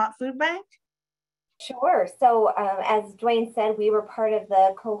at Vermont Food Bank? Sure. So as Dwayne said, we were part of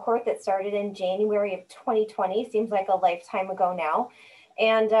the cohort that started in January of 2020. Seems like a lifetime ago now.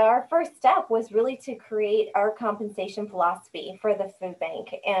 And our first step was really to create our compensation philosophy for the food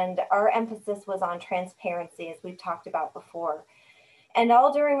bank. And our emphasis was on transparency, as we've talked about before. And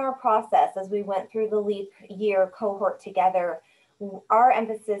all during our process, as we went through the LEEP year cohort together, our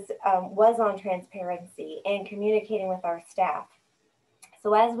emphasis was on transparency and communicating with our staff.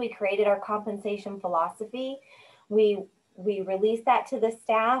 So as we created our compensation philosophy, we We released that to the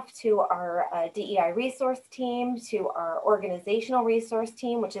staff, to our DEI resource team, to our organizational resource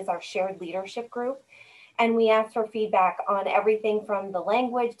team, which is our shared leadership group. And we asked for feedback on everything from the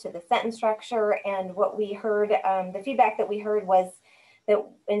language to the sentence structure. And what we heard, the feedback that we heard was that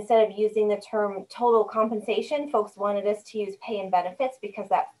instead of using the term total compensation, folks wanted us to use pay and benefits because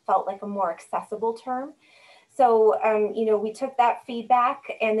that felt like a more accessible term. So, you know, we took that feedback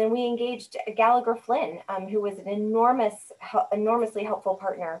and then we engaged Gallagher Flynn, who was an enormously helpful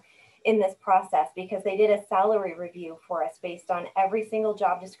partner in this process, because they did a salary review for us based on every single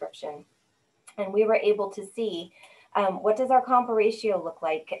job description. And we were able to see what does our comp ratio look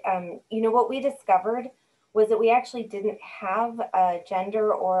like. You know, what we discovered was that we actually didn't have a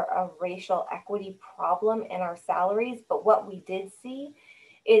gender or a racial equity problem in our salaries, but what we did see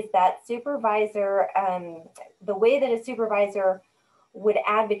is that supervisor, the way that a supervisor would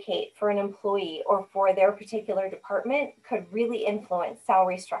advocate for an employee or for their particular department could really influence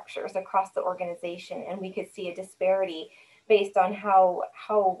salary structures across the organization. And we could see a disparity based on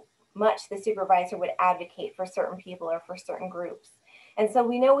how much the supervisor would advocate for certain people or for certain groups. And so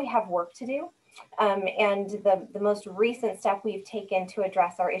we know we have work to do. And the most recent step we've taken to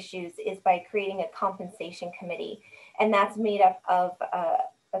address our issues is by creating a compensation committee. And that's made up of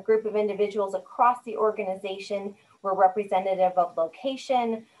a group of individuals across the organization. We're representative of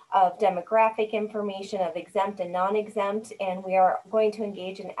location, of demographic information, of exempt and non-exempt, and we are going to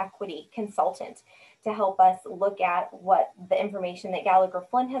engage an equity consultant to help us look at what the information that Gallagher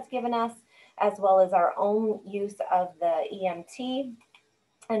Flynn has given us, as well as our own use of the EMT.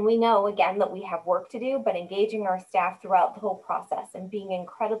 And we know, again, that we have work to do, but engaging our staff throughout the whole process and being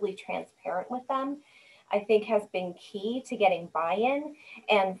incredibly transparent with them, I think has been key to getting buy-in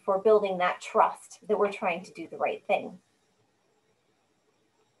and for building that trust that we're trying to do the right thing.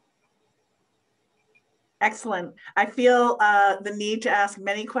 Excellent. I feel the need to ask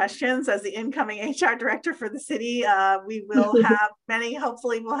many questions as the incoming HR director for the city. We will have many,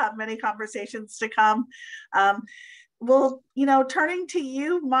 hopefully we'll have many conversations to come. Well, you know, turning to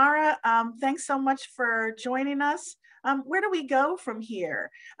you, Mara, thanks so much for joining us. Where do we go from here?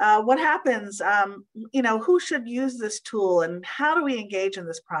 What happens? You know, who should use this tool and how do we engage in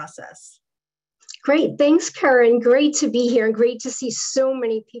this process? Great, thanks, Karen. Great to be here and great to see so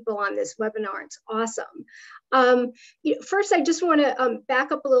many people on this webinar. It's awesome. First, I just want to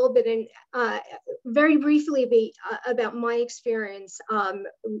back up a little bit and very briefly about my experience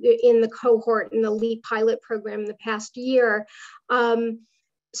in the cohort in the LEEP pilot program in the past year.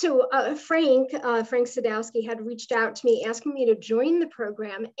 So Frank Sadowski had reached out to me asking me to join the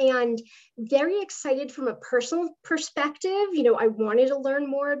program, and very excited from a personal perspective. You know, I wanted to learn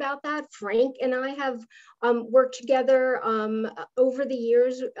more about that. Frank and I have worked together over the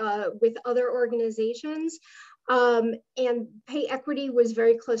years with other organizations, and pay equity was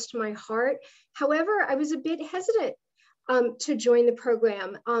very close to my heart. However, I was a bit hesitant to join the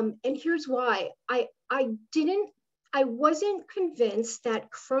program, and here's why. I wasn't convinced that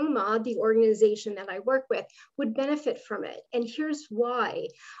CHROMA, the organization that I work with, would benefit from it. And here's why.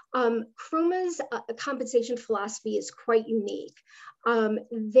 CHROMA's compensation philosophy is quite unique.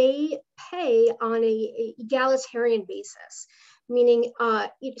 They pay on a egalitarian basis, meaning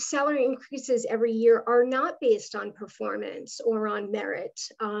salary increases every year are not based on performance or on merit.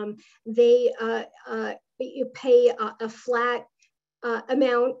 They pay a flat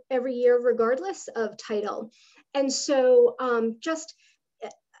amount every year regardless of title. And so just,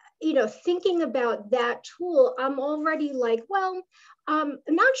 you know, thinking about that tool, I'm already like, well, I'm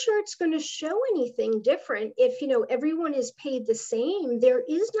not sure it's going to show anything different. If, you know, everyone is paid the same, there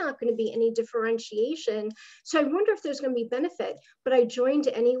is not going to be any differentiation. So I wonder if there's going to be benefit, but I joined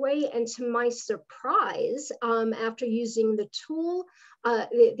anyway. And to my surprise, after using the tool,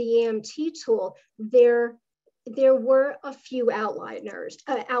 the EMT tool, there were a few outliers.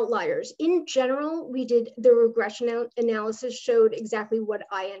 In general, we did the regression analysis showed exactly what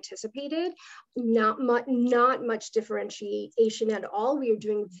I anticipated. Not much differentiation at all. We are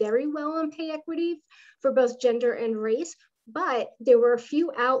doing very well on pay equity for both gender and race, but there were a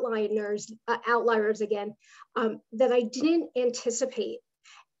few outliers again that I didn't anticipate.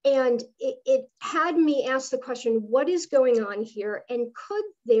 And it had me ask the question, what is going on here? And could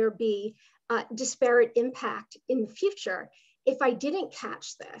there be disparate impact in the future if I didn't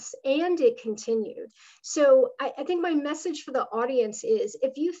catch this? And it continued. So I think my message for the audience is,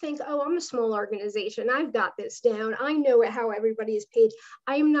 if you think, oh, I'm a small organization, I've got this down, I know how everybody is paid,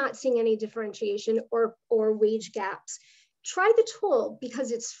 I am not seeing any differentiation or wage gaps. try the tool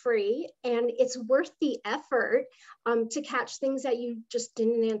because it's free and it's worth the effort to catch things that you just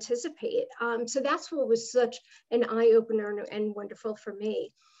didn't anticipate. So that's what was such an eye-opener and wonderful for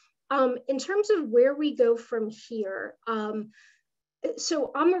me. In terms of where we go from here,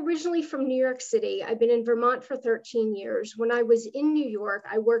 so I'm originally from New York City. I've been in Vermont for 13 years. When I was in New York,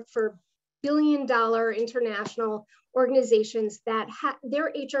 I worked for billion-dollar international organizations that their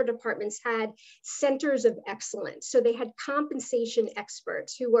HR departments had centers of excellence. So they had compensation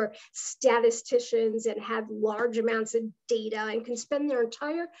experts who were statisticians and had large amounts of data and can spend their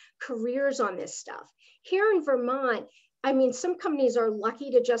entire careers on this stuff. Here in Vermont, I mean, some companies are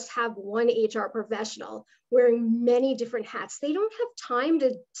lucky to just have one HR professional wearing many different hats. They don't have time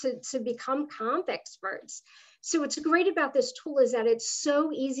to become comp experts. So what's great about this tool is that it's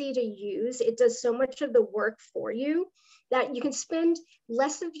so easy to use. It does so much of the work for you that you can spend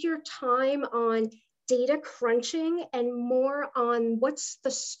less of your time on data crunching and more on what's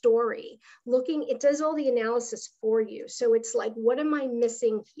the story. It does all the analysis for you. So it's like, what am I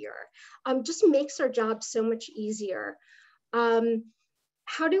missing here? Just makes our job so much easier.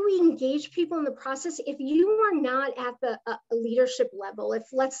 How do we engage people in the process? If you are not at the leadership level, if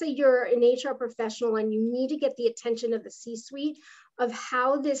let's say you're an HR professional and you need to get the attention of the C-suite of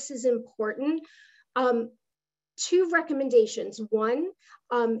how this is important, two recommendations. One,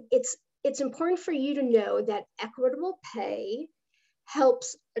 it's important for you to know that equitable pay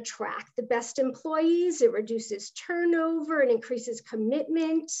helps attract the best employees. It reduces turnover and increases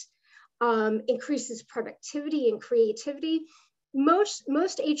commitment, increases productivity and creativity. Most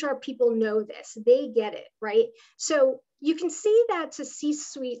HR people know this, they get it, right? So you can see that to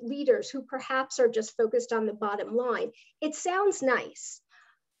C-suite leaders who perhaps are just focused on the bottom line. It sounds nice.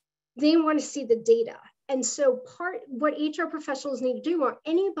 They want to see the data. And so what HR professionals need to do, or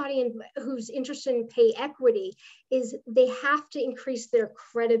anybody who's interested in pay equity, is they have to increase their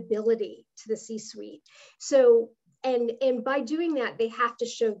credibility to the C-suite. So, and by doing that, they have to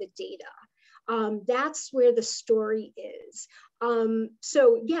show the data. That's where the story is.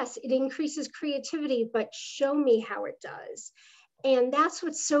 So yes, it increases creativity, but show me how it does. And that's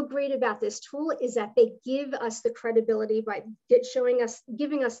what's so great about this tool is that they give us the credibility by giving us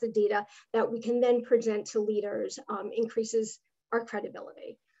the data that we can then present to leaders, increases our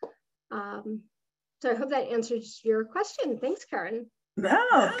credibility. So I hope that answers your question. Thanks, Karen.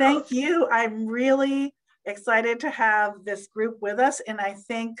 No, thank you. I'm really excited to have this group with us. And I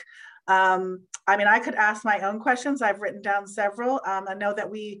think, I mean, I could ask my own questions. I've written down several. I know that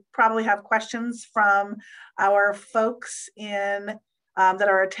we probably have questions from our folks in that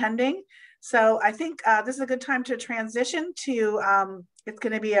are attending. So I think this is a good time to transition to, it's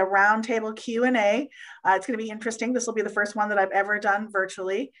going to be a roundtable Q&A. It's going to be interesting. This will be the first one that I've ever done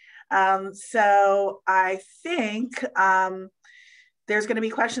virtually. So I think there's going to be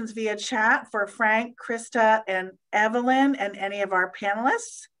questions via chat for Frank, Krista, and Evelyn, and any of our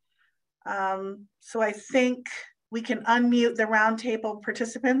panelists. So I think we can unmute the roundtable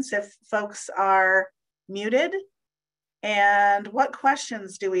participants if folks are muted. And what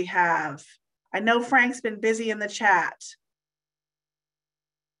questions do we have? I know Frank's been busy in the chat.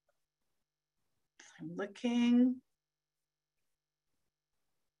 I'm looking.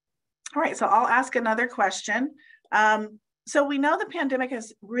 All right, so I'll ask another question. So we know the pandemic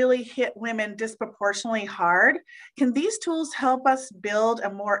has really hit women disproportionately hard. Can these tools help us build a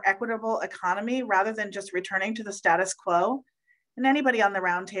more equitable economy rather than just returning to the status quo? And anybody on the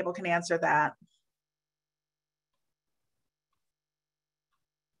roundtable can answer that.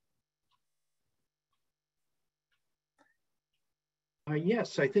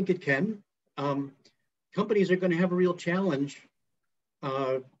 Yes, I think it can. Companies are going to have a real challenge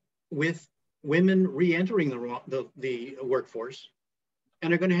with women re-entering the workforce,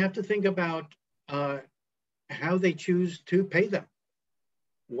 and are going to have to think about how they choose to pay them,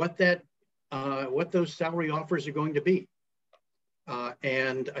 what those salary offers are going to be,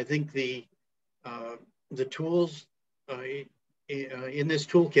 and I think the tools in this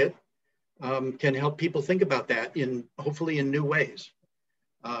toolkit can help people think about that hopefully in new ways,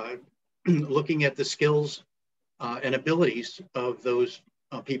 looking at the skills and abilities of those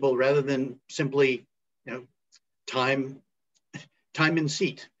people rather than simply, time in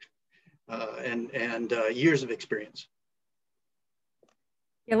seat and years of experience.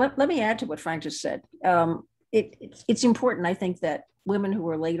 Yeah, let me add to what Frank just said. It's important, I think, that women who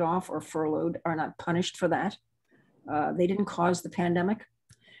are laid off or furloughed are not punished for that. They didn't cause the pandemic.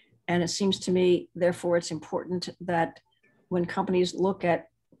 And it seems to me, therefore, it's important that when companies look at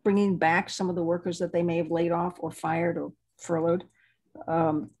bringing back some of the workers that they may have laid off or fired or furloughed,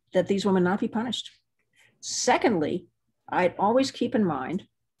 that these women not be punished. Secondly, I'd always keep in mind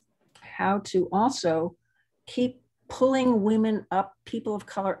how to also keep pulling women up, people of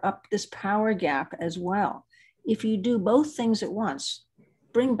color up this power gap as well. If you do both things at once,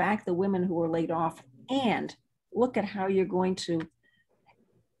 bring back the women who were laid off and look at how you're going to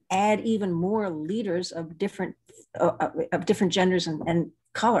add even more leaders of different genders and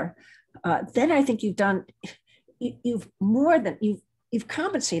color, then I think you've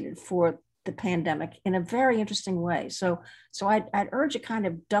compensated for the pandemic in a very interesting way. So I'd urge a kind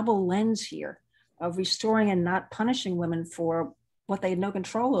of double lens here of restoring and not punishing women for what they had no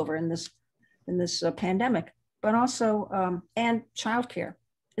control over in this pandemic, but also and childcare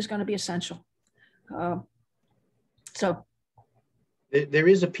is going to be essential. So there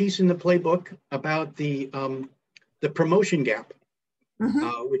is a piece in the playbook about the promotion gap,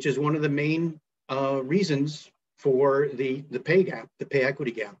 which is one of the main reasons for the pay gap, the pay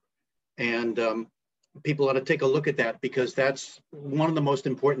equity gap. And people ought to take a look at that, because that's one of the most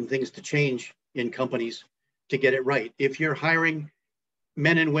important things to change in companies to get it right. If you're hiring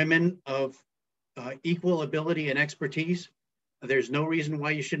men and women of equal ability and expertise, there's no reason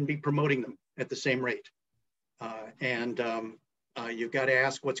why you shouldn't be promoting them at the same rate. You've got to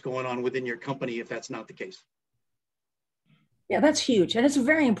ask what's going on within your company if that's not the case. Yeah, that's huge. And it's a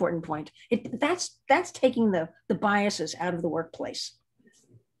very important point. That's taking the biases out of the workplace.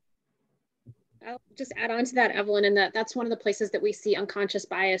 I'll just add on to that, Evelyn, and that's one of the places that we see unconscious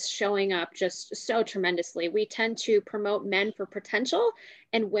bias showing up just so tremendously. We tend to promote men for potential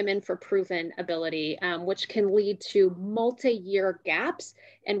and women for proven ability, which can lead to multi-year gaps.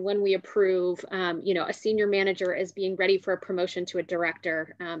 And when we approve, a senior manager as being ready for a promotion to a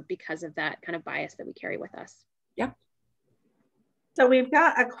director because of that kind of bias that we carry with us. Yep. So we've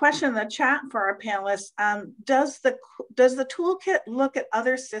got a question in the chat for our panelists. Does the toolkit look at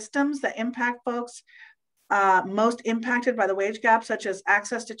other systems that impact folks most impacted by the wage gap, such as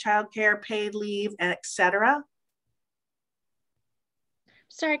access to childcare, paid leave, and et cetera?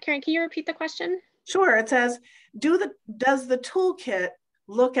 Sorry, Karen, can you repeat the question? Sure. It says, does the toolkit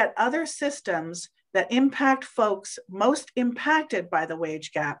look at other systems that impact folks most impacted by the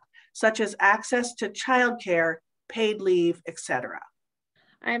wage gap, such as access to childcare, paid leave, et cetera?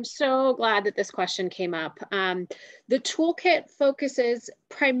 I'm so glad that this question came up. The toolkit focuses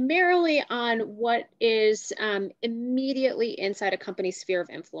primarily on what is immediately inside a company's sphere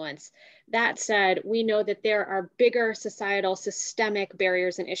of influence. That said, we know that there are bigger societal systemic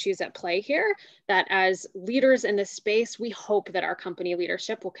barriers and issues at play here that as leaders in this space, we hope that our company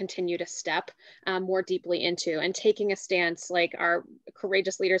leadership will continue to step more deeply into, and taking a stance like our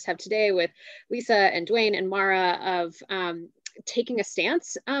courageous leaders have today with Lisa and Dwayne and Mara of taking a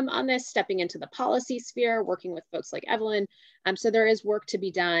stance on this, stepping into the policy sphere, working with folks like Evelyn. So there is work to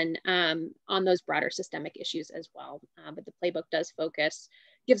be done on those broader systemic issues as well. But the playbook does focus,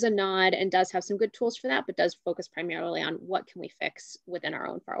 gives a nod and does have some good tools for that, but does focus primarily on what can we fix within our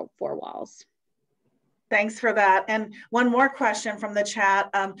own four walls. Thanks for that. And one more question from the chat.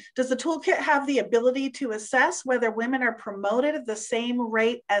 Does the toolkit have the ability to assess whether women are promoted at the same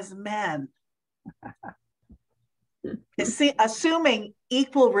rate as men? Assuming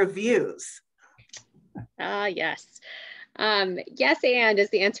equal reviews. Yes. Yes, and is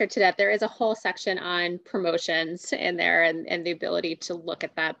the answer to that. There is a whole section on promotions in there and the ability to look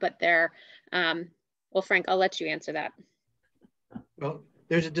at that. But there, well, Frank, I'll let you answer that. Well,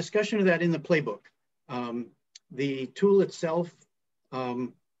 there's a discussion of that in the playbook. The tool itself, I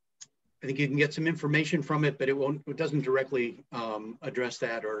think you can get some information from it, but it doesn't directly address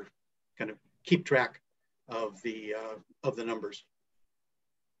that or kind of keep track of the numbers.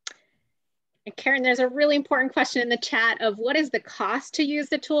 And Karen, there's a really important question in the chat of what is the cost to use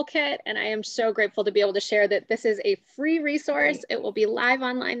the toolkit? And I am so grateful to be able to share that this is a free resource. It will be live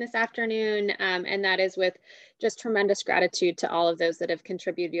online this afternoon. And that is with just tremendous gratitude to all of those that have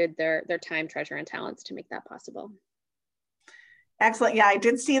contributed their time, treasure, and talents to make that possible. Excellent. Yeah, I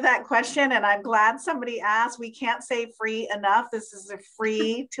did see that question and I'm glad somebody asked. We can't say free enough. This is a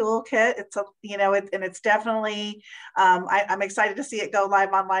free toolkit. It's a, and it's definitely, I'm excited to see it go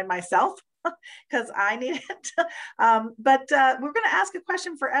live online myself because I need it. But we're going to ask a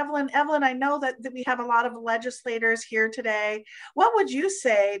question for Evelyn. Evelyn, I know that we have a lot of legislators here today. What would you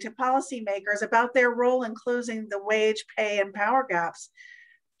say to policymakers about their role in closing the wage, pay, and power gaps?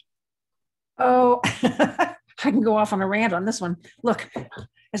 Oh, I can go off on a rant on this one. Look,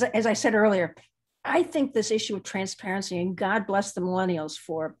 as I said earlier, I think this issue of transparency, and God bless the millennials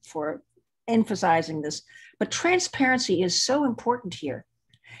for emphasizing this, but transparency is so important here.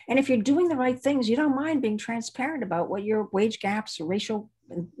 And if you're doing the right things, you don't mind being transparent about what your wage gaps or racial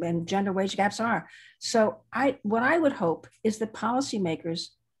and gender wage gaps are. So what I would hope is that policymakers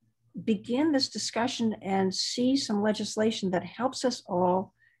begin this discussion and see some legislation that helps us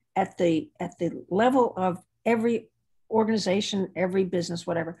all at the level of every organization, every business,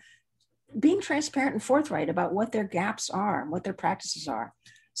 whatever, being transparent and forthright about what their gaps are and what their practices are.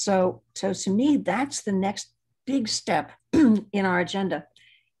 So to me, that's the next big step in our agenda.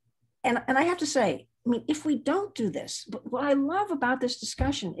 And I have to say, I mean, if we don't do this, what I love about this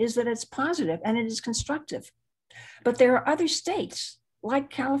discussion is that it's positive and it is constructive. But there are other states like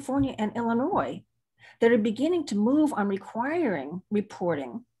California and Illinois that are beginning to move on requiring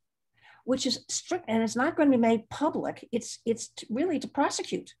reporting, which is strict, and it's not going to be made public. It's really to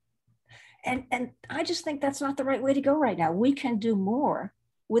prosecute. And I just think that's not the right way to go right now. We can do more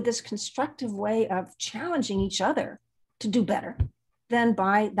with this constructive way of challenging each other to do better than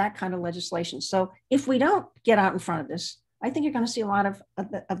by that kind of legislation. So if we don't get out in front of this, I think you're going to see a lot of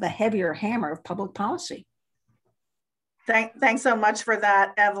the heavier hammer of public policy. Thanks so much for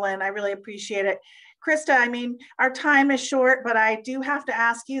that, Evelyn. I really appreciate it. Krista, I mean, our time is short, but I do have to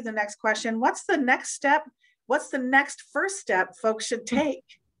ask you the next question. What's the next step? What's the next first step folks should take?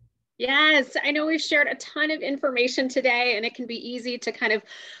 Yes, I know we've shared a ton of information today, and it can be easy to kind of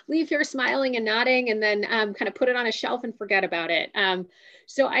leave here smiling and nodding and then kind of put it on a shelf and forget about it.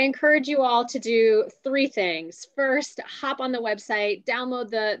 So I encourage you all to do 3 things. First, hop on the website,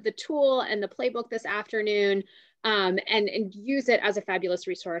 download the tool and the playbook this afternoon, and use it as a fabulous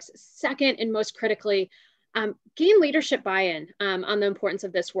resource. Second, and most critically, gain leadership buy-in on the importance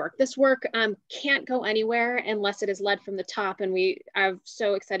of this work. This work can't go anywhere unless it is led from the top. And I'm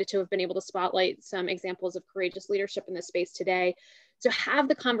so excited to have been able to spotlight some examples of courageous leadership in this space today. So have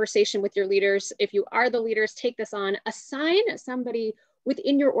the conversation with your leaders. If you are the leaders, take this on. Assign somebody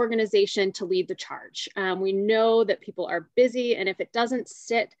within your organization to lead the charge. We know that people are busy, and if it doesn't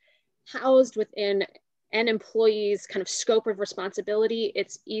sit housed within an employee's kind of scope of responsibility,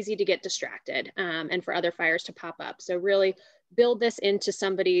 it's easy to get distracted and for other fires to pop up. So really build this into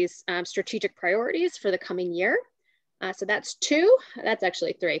somebody's strategic priorities for the coming year. So that's 2, that's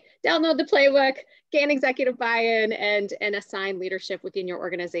actually 3. Download the playbook, gain executive buy-in, and assign leadership within your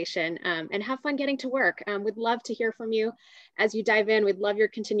organization, and have fun getting to work. We'd love to hear from you as you dive in. We'd love your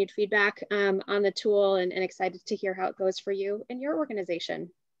continued feedback on the tool, and excited to hear how it goes for you and your organization.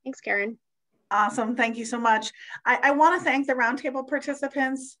 Thanks, Karen. Awesome. Thank you so much. I want to thank the roundtable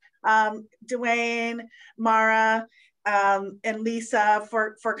participants, Dwayne, Mara, and Lisa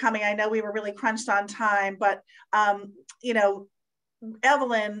for coming. I know we were really crunched on time, but you know,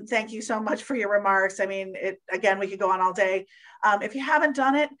 Evelyn, thank you so much for your remarks. I mean, again, we could go on all day. If you haven't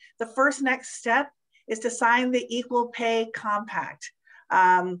done it, the first next step is to sign the Equal Pay Compact.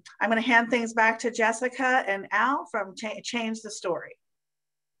 I'm going to hand things back to Jessica and Al from Change the Story.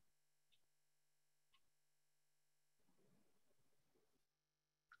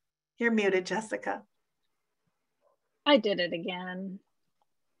 You're muted, Jessica. I did it again.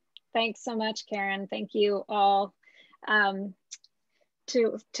 Thanks so much, Karen. Thank you all. To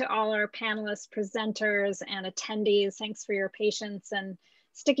all our panelists, presenters, and attendees, thanks for your patience and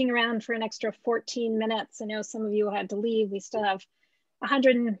sticking around for an extra 14 minutes. I know some of you had to leave. We still have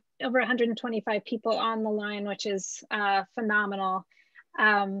over 125 people on the line, which is phenomenal.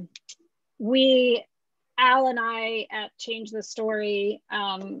 Al and I at Change the Story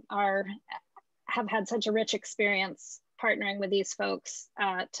have had such a rich experience partnering with these folks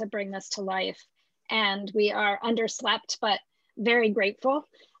to bring this to life. And we are underslept, but very grateful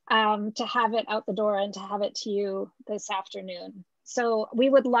to have it out the door and to have it to you this afternoon. So we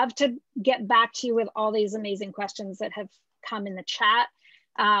would love to get back to you with all these amazing questions that have come in the chat.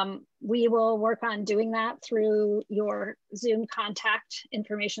 We will work on doing that through your Zoom contact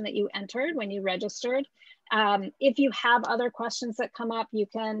information that you entered when you registered. If you have other questions that come up, you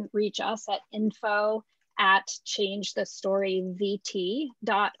can reach us at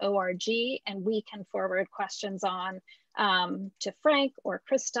info@changethestoryvt.org, and we can forward questions on to Frank or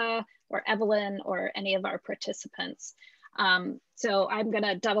Krista or Evelyn or any of our participants. So I'm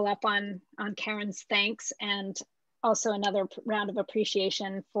gonna double up on Karen's thanks, and also another round of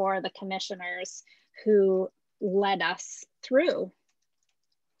appreciation for the commissioners who led us through.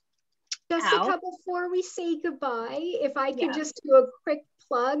 Jessica, before we say goodbye, if I could just do a quick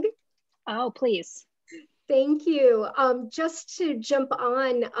plug. Oh, please. Thank you. Just to jump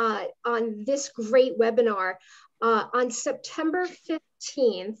on this great webinar, on September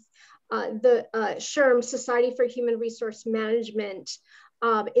 15th, the SHRM, Society for Human Resource Management,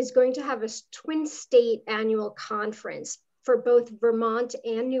 is going to have a Twin State annual conference. for both Vermont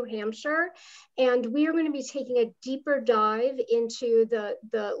and New Hampshire. And we are going to be taking a deeper dive into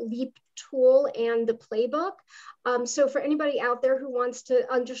the LEEP tool and the playbook. So for anybody out there who wants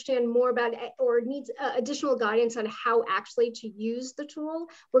to understand more about it or needs additional guidance on how actually to use the tool,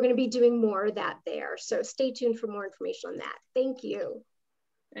 we're going to be doing more of that there. So stay tuned for more information on that. Thank you.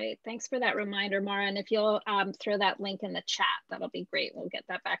 Great, thanks for that reminder, Mara. And if you'll throw that link in the chat, that'll be great. We'll get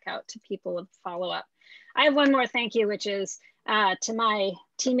that back out to people with follow-up. I have one more thank you, which is to my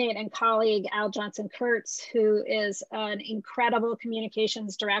teammate and colleague, Al Johnson-Kurtz, who is an incredible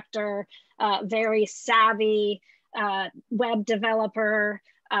communications director, very savvy web developer,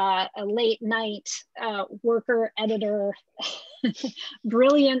 a late night worker, editor,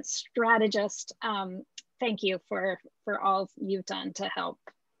 brilliant strategist. Thank you for all you've done to help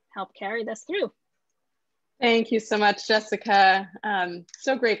carry this through. Thank you so much, Jessica.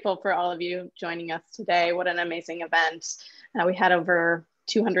 So grateful for all of you joining us today. What an amazing event. We had over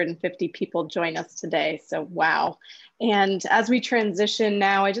 250 people join us today, so wow. And as we transition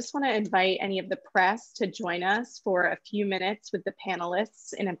now, I just want to invite any of the press to join us for a few minutes with the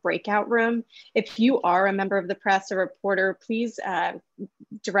panelists in a breakout room. If you are a member of the press or reporter, please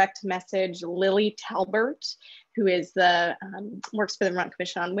direct message Lily Talbert, who is the works for the Vermont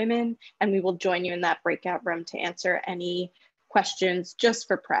Commission on Women, and we will join you in that breakout room to answer any questions just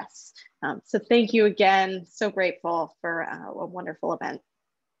for press. So thank you again. So grateful for a wonderful event.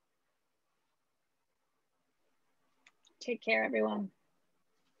 Take care, everyone.